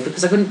Tokyo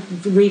because I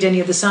couldn't read any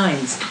of the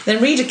signs.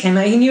 Then Rita came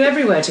out. He knew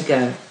everywhere to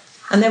go.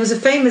 And there was a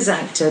famous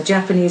actor,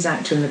 Japanese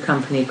actor in the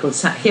company called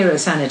Hiro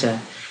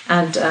Sanada.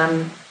 And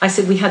I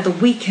said, we had the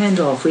weekend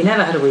off. We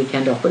never had a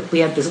weekend off, but we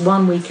had this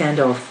one weekend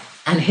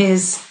off. And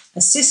his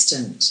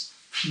assistant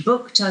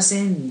booked us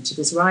in to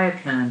this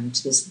ryokan,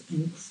 to this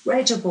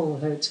incredible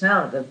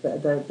hotel at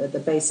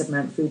the base of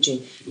Mount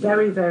Fuji.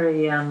 Very,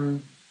 very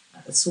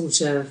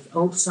sort of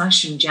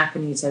old-fashioned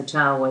Japanese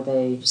hotel where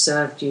they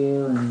served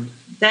you. And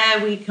there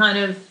we kind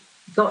of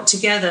got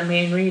together,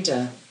 me and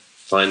Rita.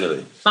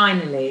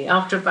 Finally,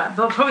 after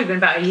probably been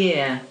about a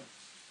year.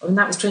 And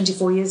that was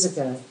 24 years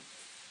ago.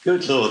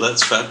 Good Lord,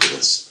 that's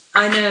fabulous.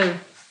 I know.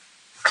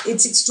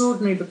 It's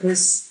extraordinary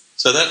because...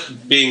 So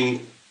that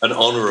being an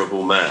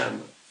honourable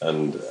man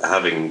and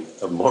having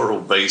a moral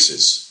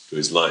basis to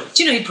his life.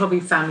 Do you know, he probably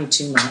found me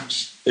too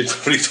much. He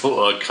probably thought,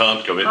 oh, I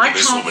can't go into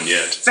this woman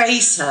yet.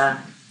 Face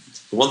her.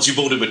 Once you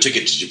bought him a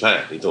ticket to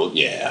Japan, he thought,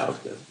 yeah,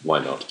 why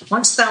not?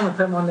 Once Thelma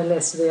put him on the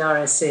list of the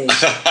RSC.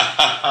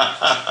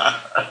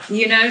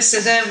 You know,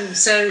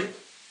 so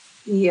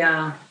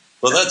yeah.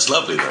 Well, that's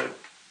lovely, though.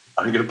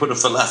 I'm going to put a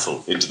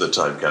falafel into the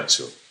time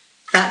capsule.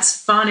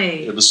 That's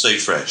funny. It'll stay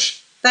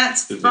fresh.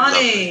 That's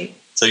funny.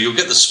 So you'll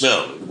get the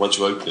smell. Once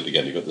you open it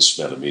again, you've got the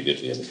smell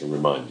immediately and it can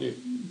remind you.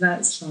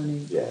 That's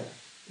funny. Yeah.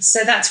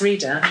 So that's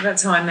Rita.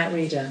 That's how I met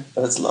Rita.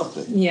 That's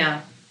lovely.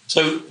 Yeah.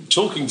 So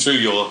talking through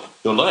your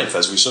life,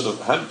 as we sort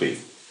of have been,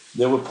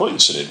 there were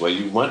points in it where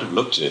you might have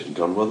looked at it and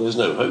gone, well, there's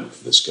no hope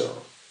for this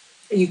girl.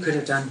 You could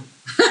have done.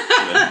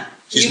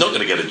 She's not going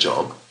to get a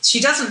job. She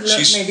doesn't look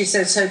maybe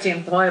so totally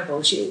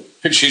employable.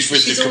 She's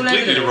with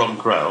completely the wrong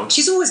crowd.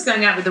 She's always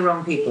going out with the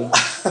wrong people.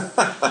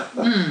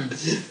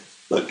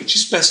 Look,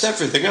 she's messed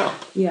everything up.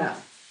 Yeah,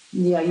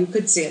 you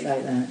could see it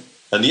like that.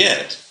 And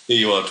yet, here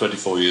you are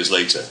 24 years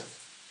later.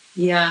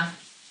 Yeah.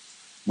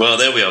 Well,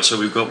 there we are. So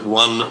we've got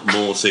one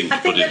more thing to I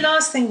think put the in.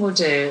 last thing we'll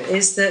do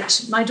is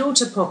that my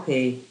daughter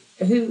Poppy,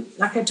 who,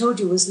 like I told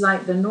you, was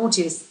like the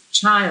naughtiest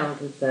child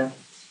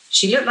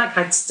she looked like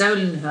I'd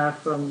stolen her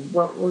from...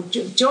 Well,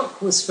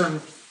 Jock was from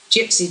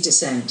gypsy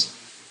descent.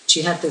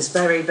 She had this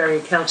very, very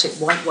Celtic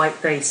white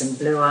face and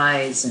blue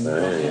eyes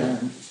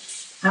and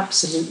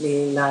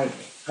absolutely like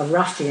a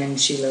ruffian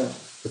she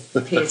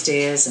looked, pierced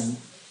ears. And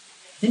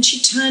then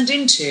she turned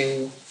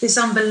into this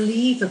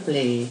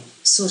unbelievably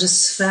sort of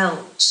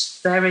svelte,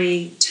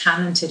 very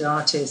talented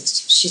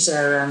artist. She's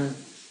an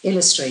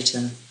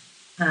illustrator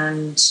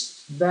and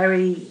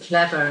very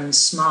clever and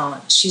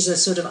smart. She's a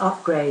sort of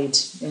upgrade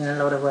in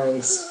a lot of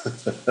ways.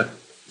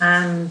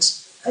 And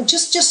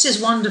just this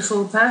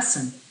wonderful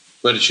person.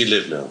 Where does she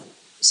live now?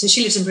 So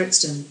she lives in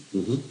Brixton.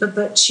 Mm-hmm. But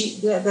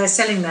they're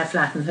selling their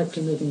flat and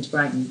hopefully moving to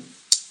Brighton.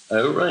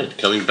 Oh, right.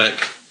 Coming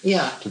back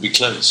Yeah. To be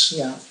close.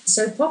 Yeah.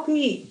 So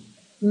Poppy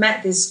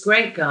met this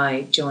great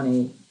guy,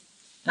 Johnny,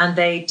 and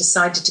they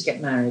decided to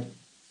get married.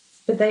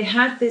 But they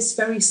had this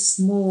very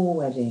small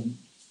wedding,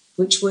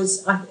 which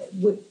was,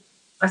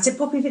 I said,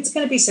 Poppy, if it's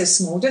going to be so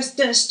small, just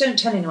don't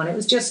tell anyone. It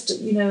was just,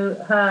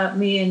 her,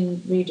 me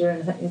and Rita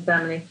and her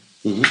family.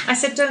 Mm-hmm. I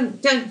said,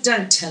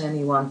 don't tell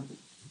anyone.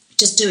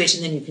 Just do it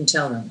and then you can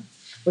tell them.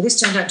 Well, this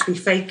turned out to be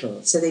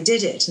fatal. So they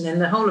did it. And then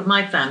the whole of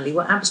my family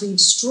were absolutely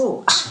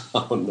distraught.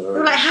 Oh, no. They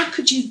were like, how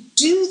could you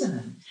do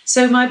that?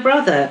 So my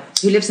brother,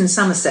 who lives in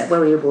Somerset, where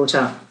we were brought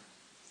up,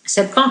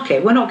 said, fuck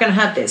it, we're not going to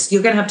have this.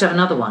 You're going to have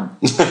another one.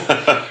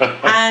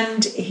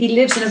 And he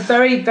lives in a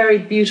very, very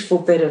beautiful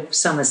bit of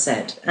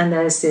Somerset. And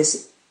there's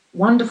this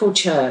wonderful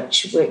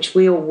church, which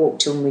we all walk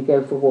to when we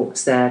go for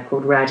walks there,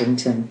 called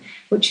Raddington,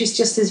 which is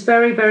just this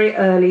very, very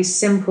early,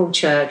 simple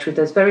church with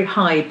those very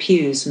high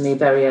pews from the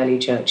very early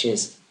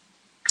churches.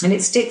 And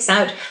it sticks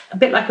out a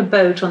bit like a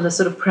boat on the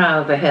sort of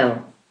prow of a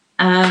hill.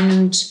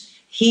 And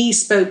he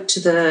spoke to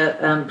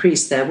the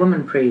priest there,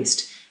 woman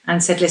priest,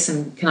 and said,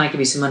 listen, can I give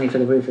you some money for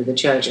the roof of the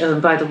church? Oh,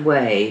 and by the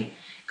way,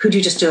 could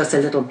you just do us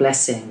a little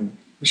blessing?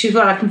 She said,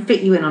 well, I can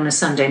fit you in on a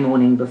Sunday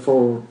morning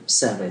before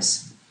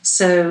service.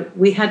 So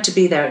we had to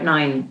be there at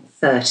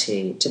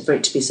 9:30 for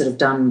it to be sort of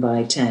done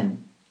by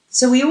 10.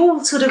 So we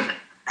all sort of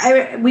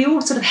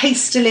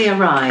hastily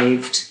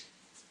arrived.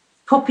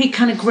 Poppy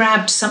kind of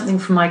grabbed something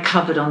from my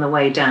cupboard on the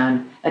way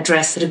down, a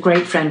dress that a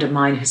great friend of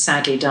mine who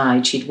sadly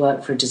died, she'd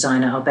worked for a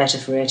designer, Alberta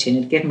Ferretti, and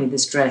had given me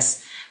this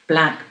dress,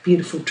 black,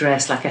 beautiful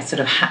dress, like a sort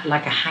of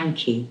like a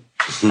hanky,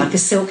 like a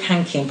silk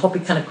hanky. And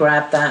Poppy kind of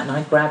grabbed that, and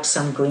I grabbed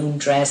some green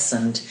dress,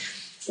 and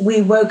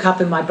we woke up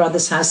in my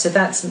brother's house. So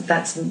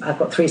that's I've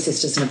got 3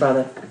 sisters and a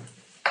brother,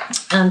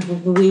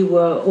 and we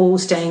were all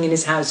staying in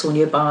his house or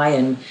nearby,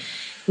 and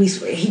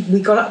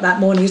we got up that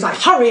morning. He was like,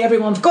 hurry,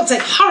 everyone, for God's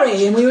sake,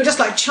 hurry. And we were just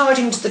like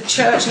charging to the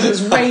church, and it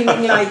was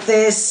raining like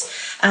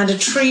this, and a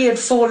tree had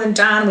fallen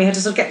down. We had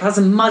to sort of get past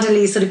and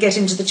muddily sort of get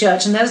into the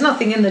church, and there was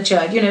nothing in the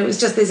church. It was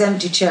just this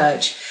empty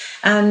church.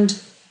 And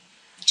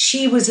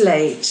she was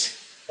late.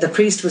 The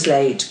priest was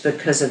late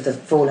because of the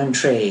fallen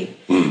tree.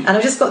 And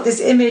I just got this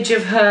image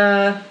of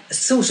her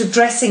sort of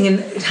dressing and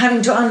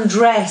having to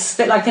undress, a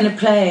bit like in a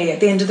play at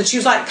the end of she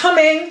was like,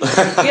 coming,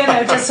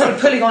 just sort of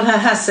pulling on her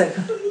hassock.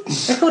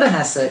 They're called a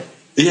hassock.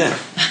 Yeah,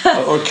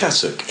 or a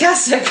cassock.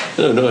 Cassock.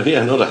 No,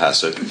 yeah, not a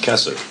hassock,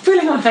 cassock.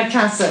 Pulling on her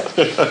cassock.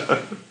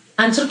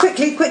 And sort of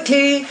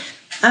quickly,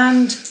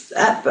 and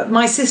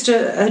my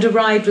sister had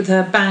arrived with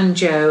her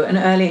banjo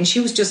and she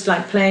was just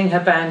like playing her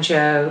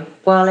banjo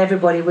while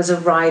everybody was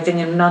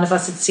arriving, and none of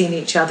us had seen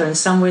each other, and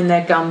some were in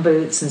their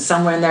gumboots and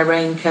some were in their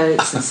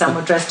raincoats and some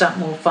were dressed up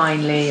more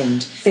finely,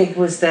 and Fig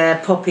was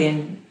there, Poppy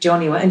and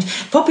Johnny were. And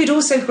Poppy had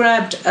also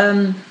grabbed,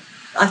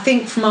 I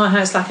think from our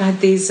house, like I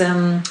had these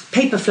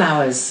paper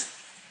flowers.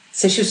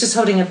 So she was just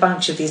holding a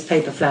bunch of these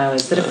paper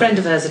flowers that a friend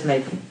of hers had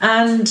made.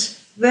 And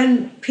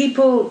when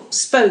people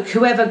spoke,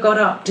 whoever got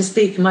up to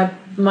speak,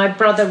 my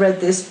brother read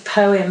this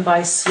poem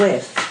by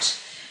Swift,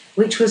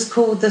 which was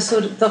called the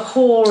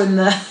whore and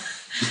the...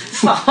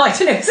 I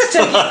don't know, it's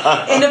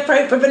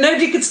inappropriate, but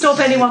nobody could stop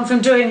anyone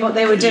from doing what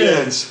they were doing.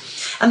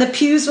 Yes. And the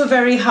pews were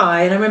very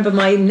high, and I remember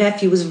my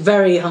nephew was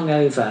very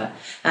hungover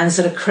and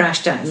sort of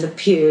crashed out in the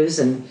pews,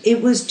 and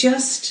it was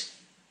just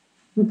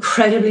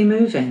incredibly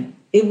moving.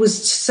 It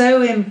was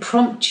so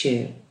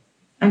impromptu,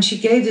 and she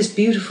gave this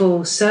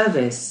beautiful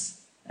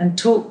service and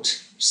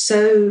talked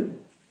so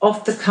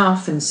off the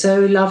cuff and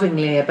so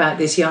lovingly about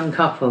this young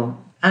couple.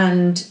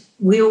 And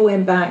we all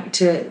went back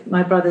to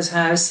my brother's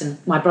house,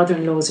 and my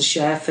brother-in-law's a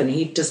chef, and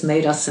he'd just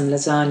made us some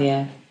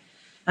lasagna.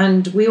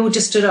 And we all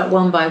just stood up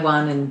one by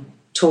one and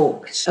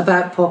talked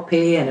about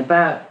Poppy and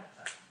about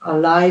our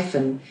life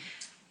and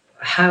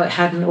how it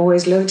hadn't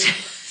always looked,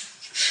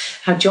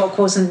 how Jock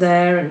wasn't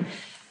there. And,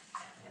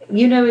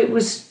 it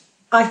was,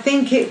 I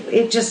think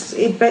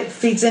it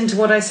feeds into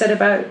what I said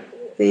about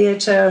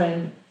theatre,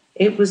 and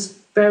it was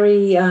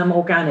very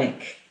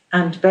organic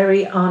and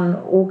very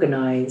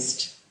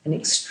unorganised and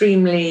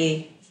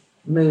extremely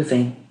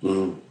moving.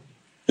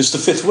 It's the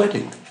 5th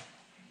wedding.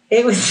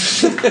 It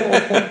was...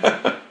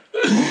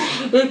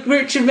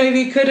 Richard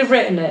maybe could have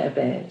written it a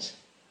bit.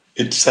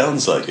 It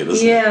sounds like it,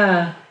 doesn't it?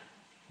 Yeah.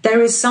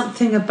 There is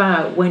something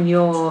about when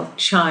your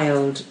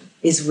child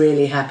is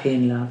really happy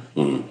in love,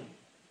 and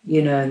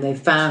they've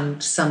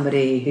found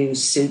somebody who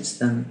suits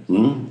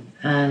them.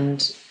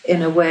 And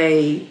in a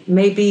way,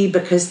 maybe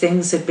because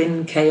things have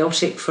been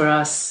chaotic for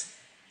us,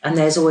 and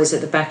there's always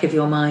at the back of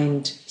your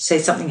mind, say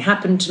something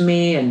happened to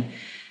me, and,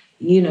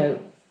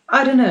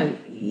 I don't know,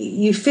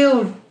 you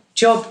feel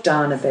job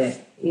done a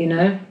bit,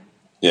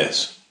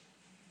 Yes.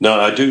 No,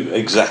 I do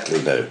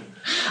exactly know.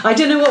 I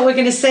don't know what we're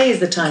going to say is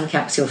the time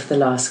capsule for the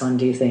last one,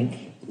 do you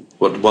think?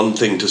 What, one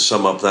thing to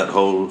sum up that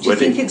whole wedding? Do you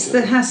think it's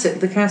the cassock?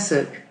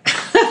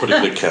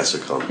 Putting the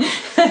cassock on.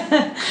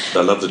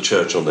 I love the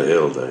church on the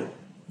hill, though.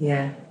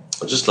 Yeah.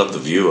 I just love the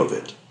view of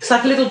it. It's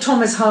like a little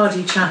Thomas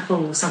Hardy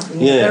chapel or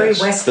something. Yes, very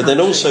West but then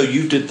Country. also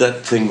you did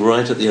that thing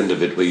right at the end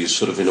of it where you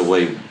sort of, in a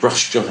way,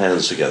 brushed your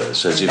hands together,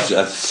 so as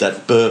if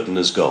that burden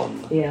has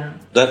gone. Yeah.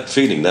 That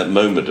feeling, that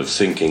moment of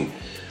thinking,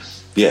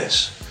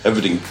 yes,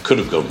 everything could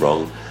have gone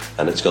wrong,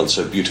 and it's gone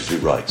so beautifully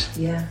right.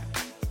 Yeah.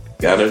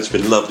 Anna, it's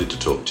been lovely to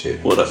talk to you.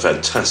 What a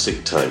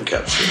fantastic time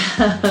capsule.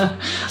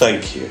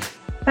 Thank you.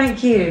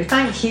 Thank you,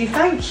 thank you,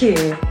 thank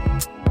you.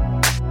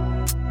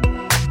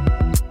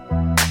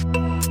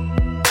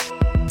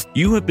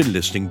 You have been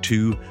listening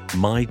to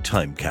My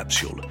Time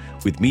Capsule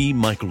with me,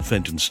 Michael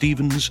Fenton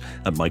Stevens,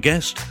 and my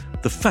guest,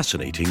 the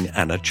fascinating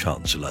Anna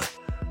Chancellor.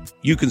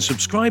 You can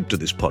subscribe to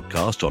this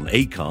podcast on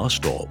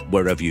Acast or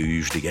wherever you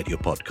usually get your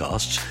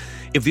podcasts.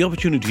 If the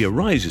opportunity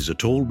arises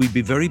at all, we'd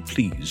be very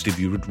pleased if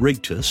you would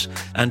rate us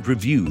and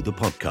review the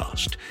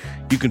podcast.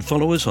 You can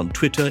follow us on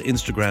Twitter,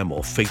 Instagram,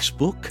 or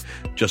Facebook.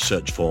 Just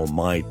search for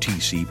My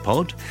TC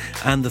Pod.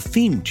 And the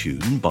theme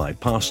tune by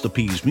Pass the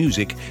Peas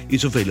Music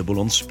is available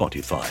on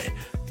Spotify.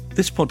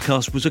 This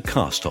podcast was a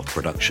cast-off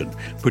production,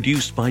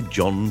 produced by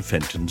John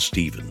Fenton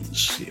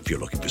Stevens. If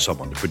you're looking for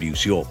someone to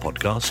produce your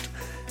podcast,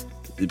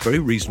 at very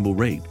reasonable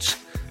rates.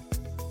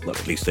 Well,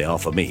 at least they are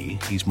for me.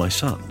 He's my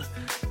son.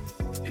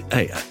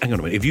 Hey, hang on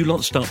a minute. If you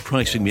lot start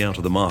pricing me out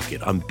of the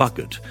market, I'm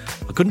buggered.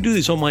 I couldn't do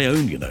this on my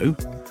own, you know.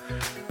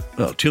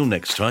 Well, till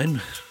next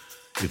time,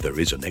 if there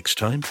is a next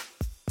time,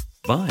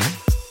 bye.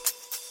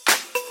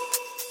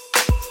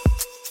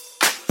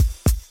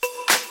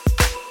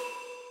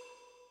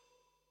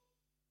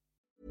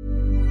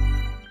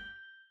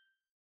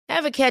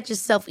 Ever catch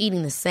yourself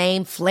eating the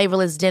same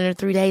flavorless dinner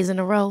 3 days in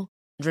a row?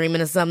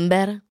 Dreaming of something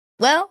better?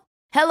 Well,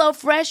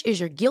 HelloFresh is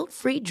your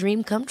guilt-free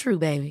dream come true,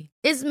 baby.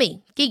 It's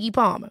me, Keke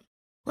Palmer.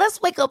 Let's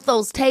wake up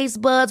those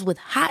taste buds with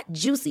hot,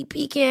 juicy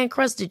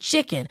pecan-crusted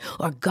chicken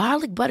or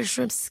garlic butter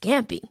shrimp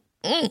scampi.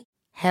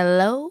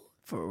 Hello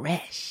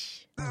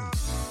Fresh.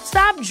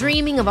 Stop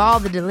dreaming of all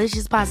the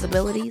delicious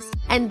possibilities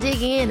and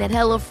dig in at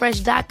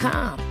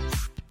HelloFresh.com.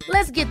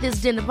 Let's get this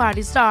dinner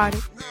party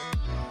started.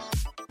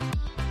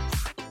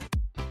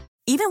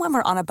 Even when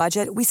we're on a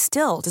budget, we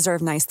still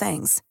deserve nice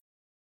things.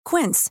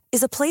 Quince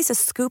is a place to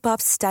scoop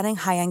up stunning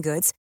high-end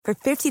goods for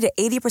 50 to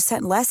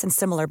 80% less than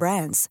similar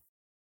brands.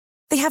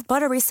 They have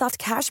buttery soft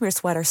cashmere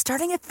sweaters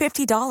starting at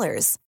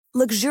 $50,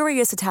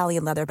 luxurious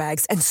Italian leather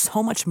bags, and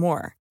so much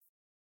more.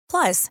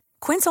 Plus,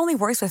 Quince only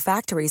works with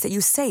factories that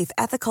use safe,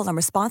 ethical, and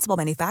responsible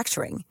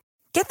manufacturing.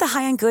 Get the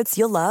high-end goods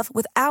you'll love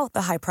without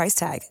the high price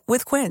tag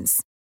with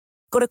Quince.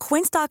 Go to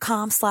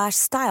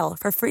quince.com/style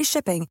for free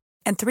shipping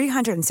and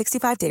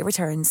 365-day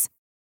returns.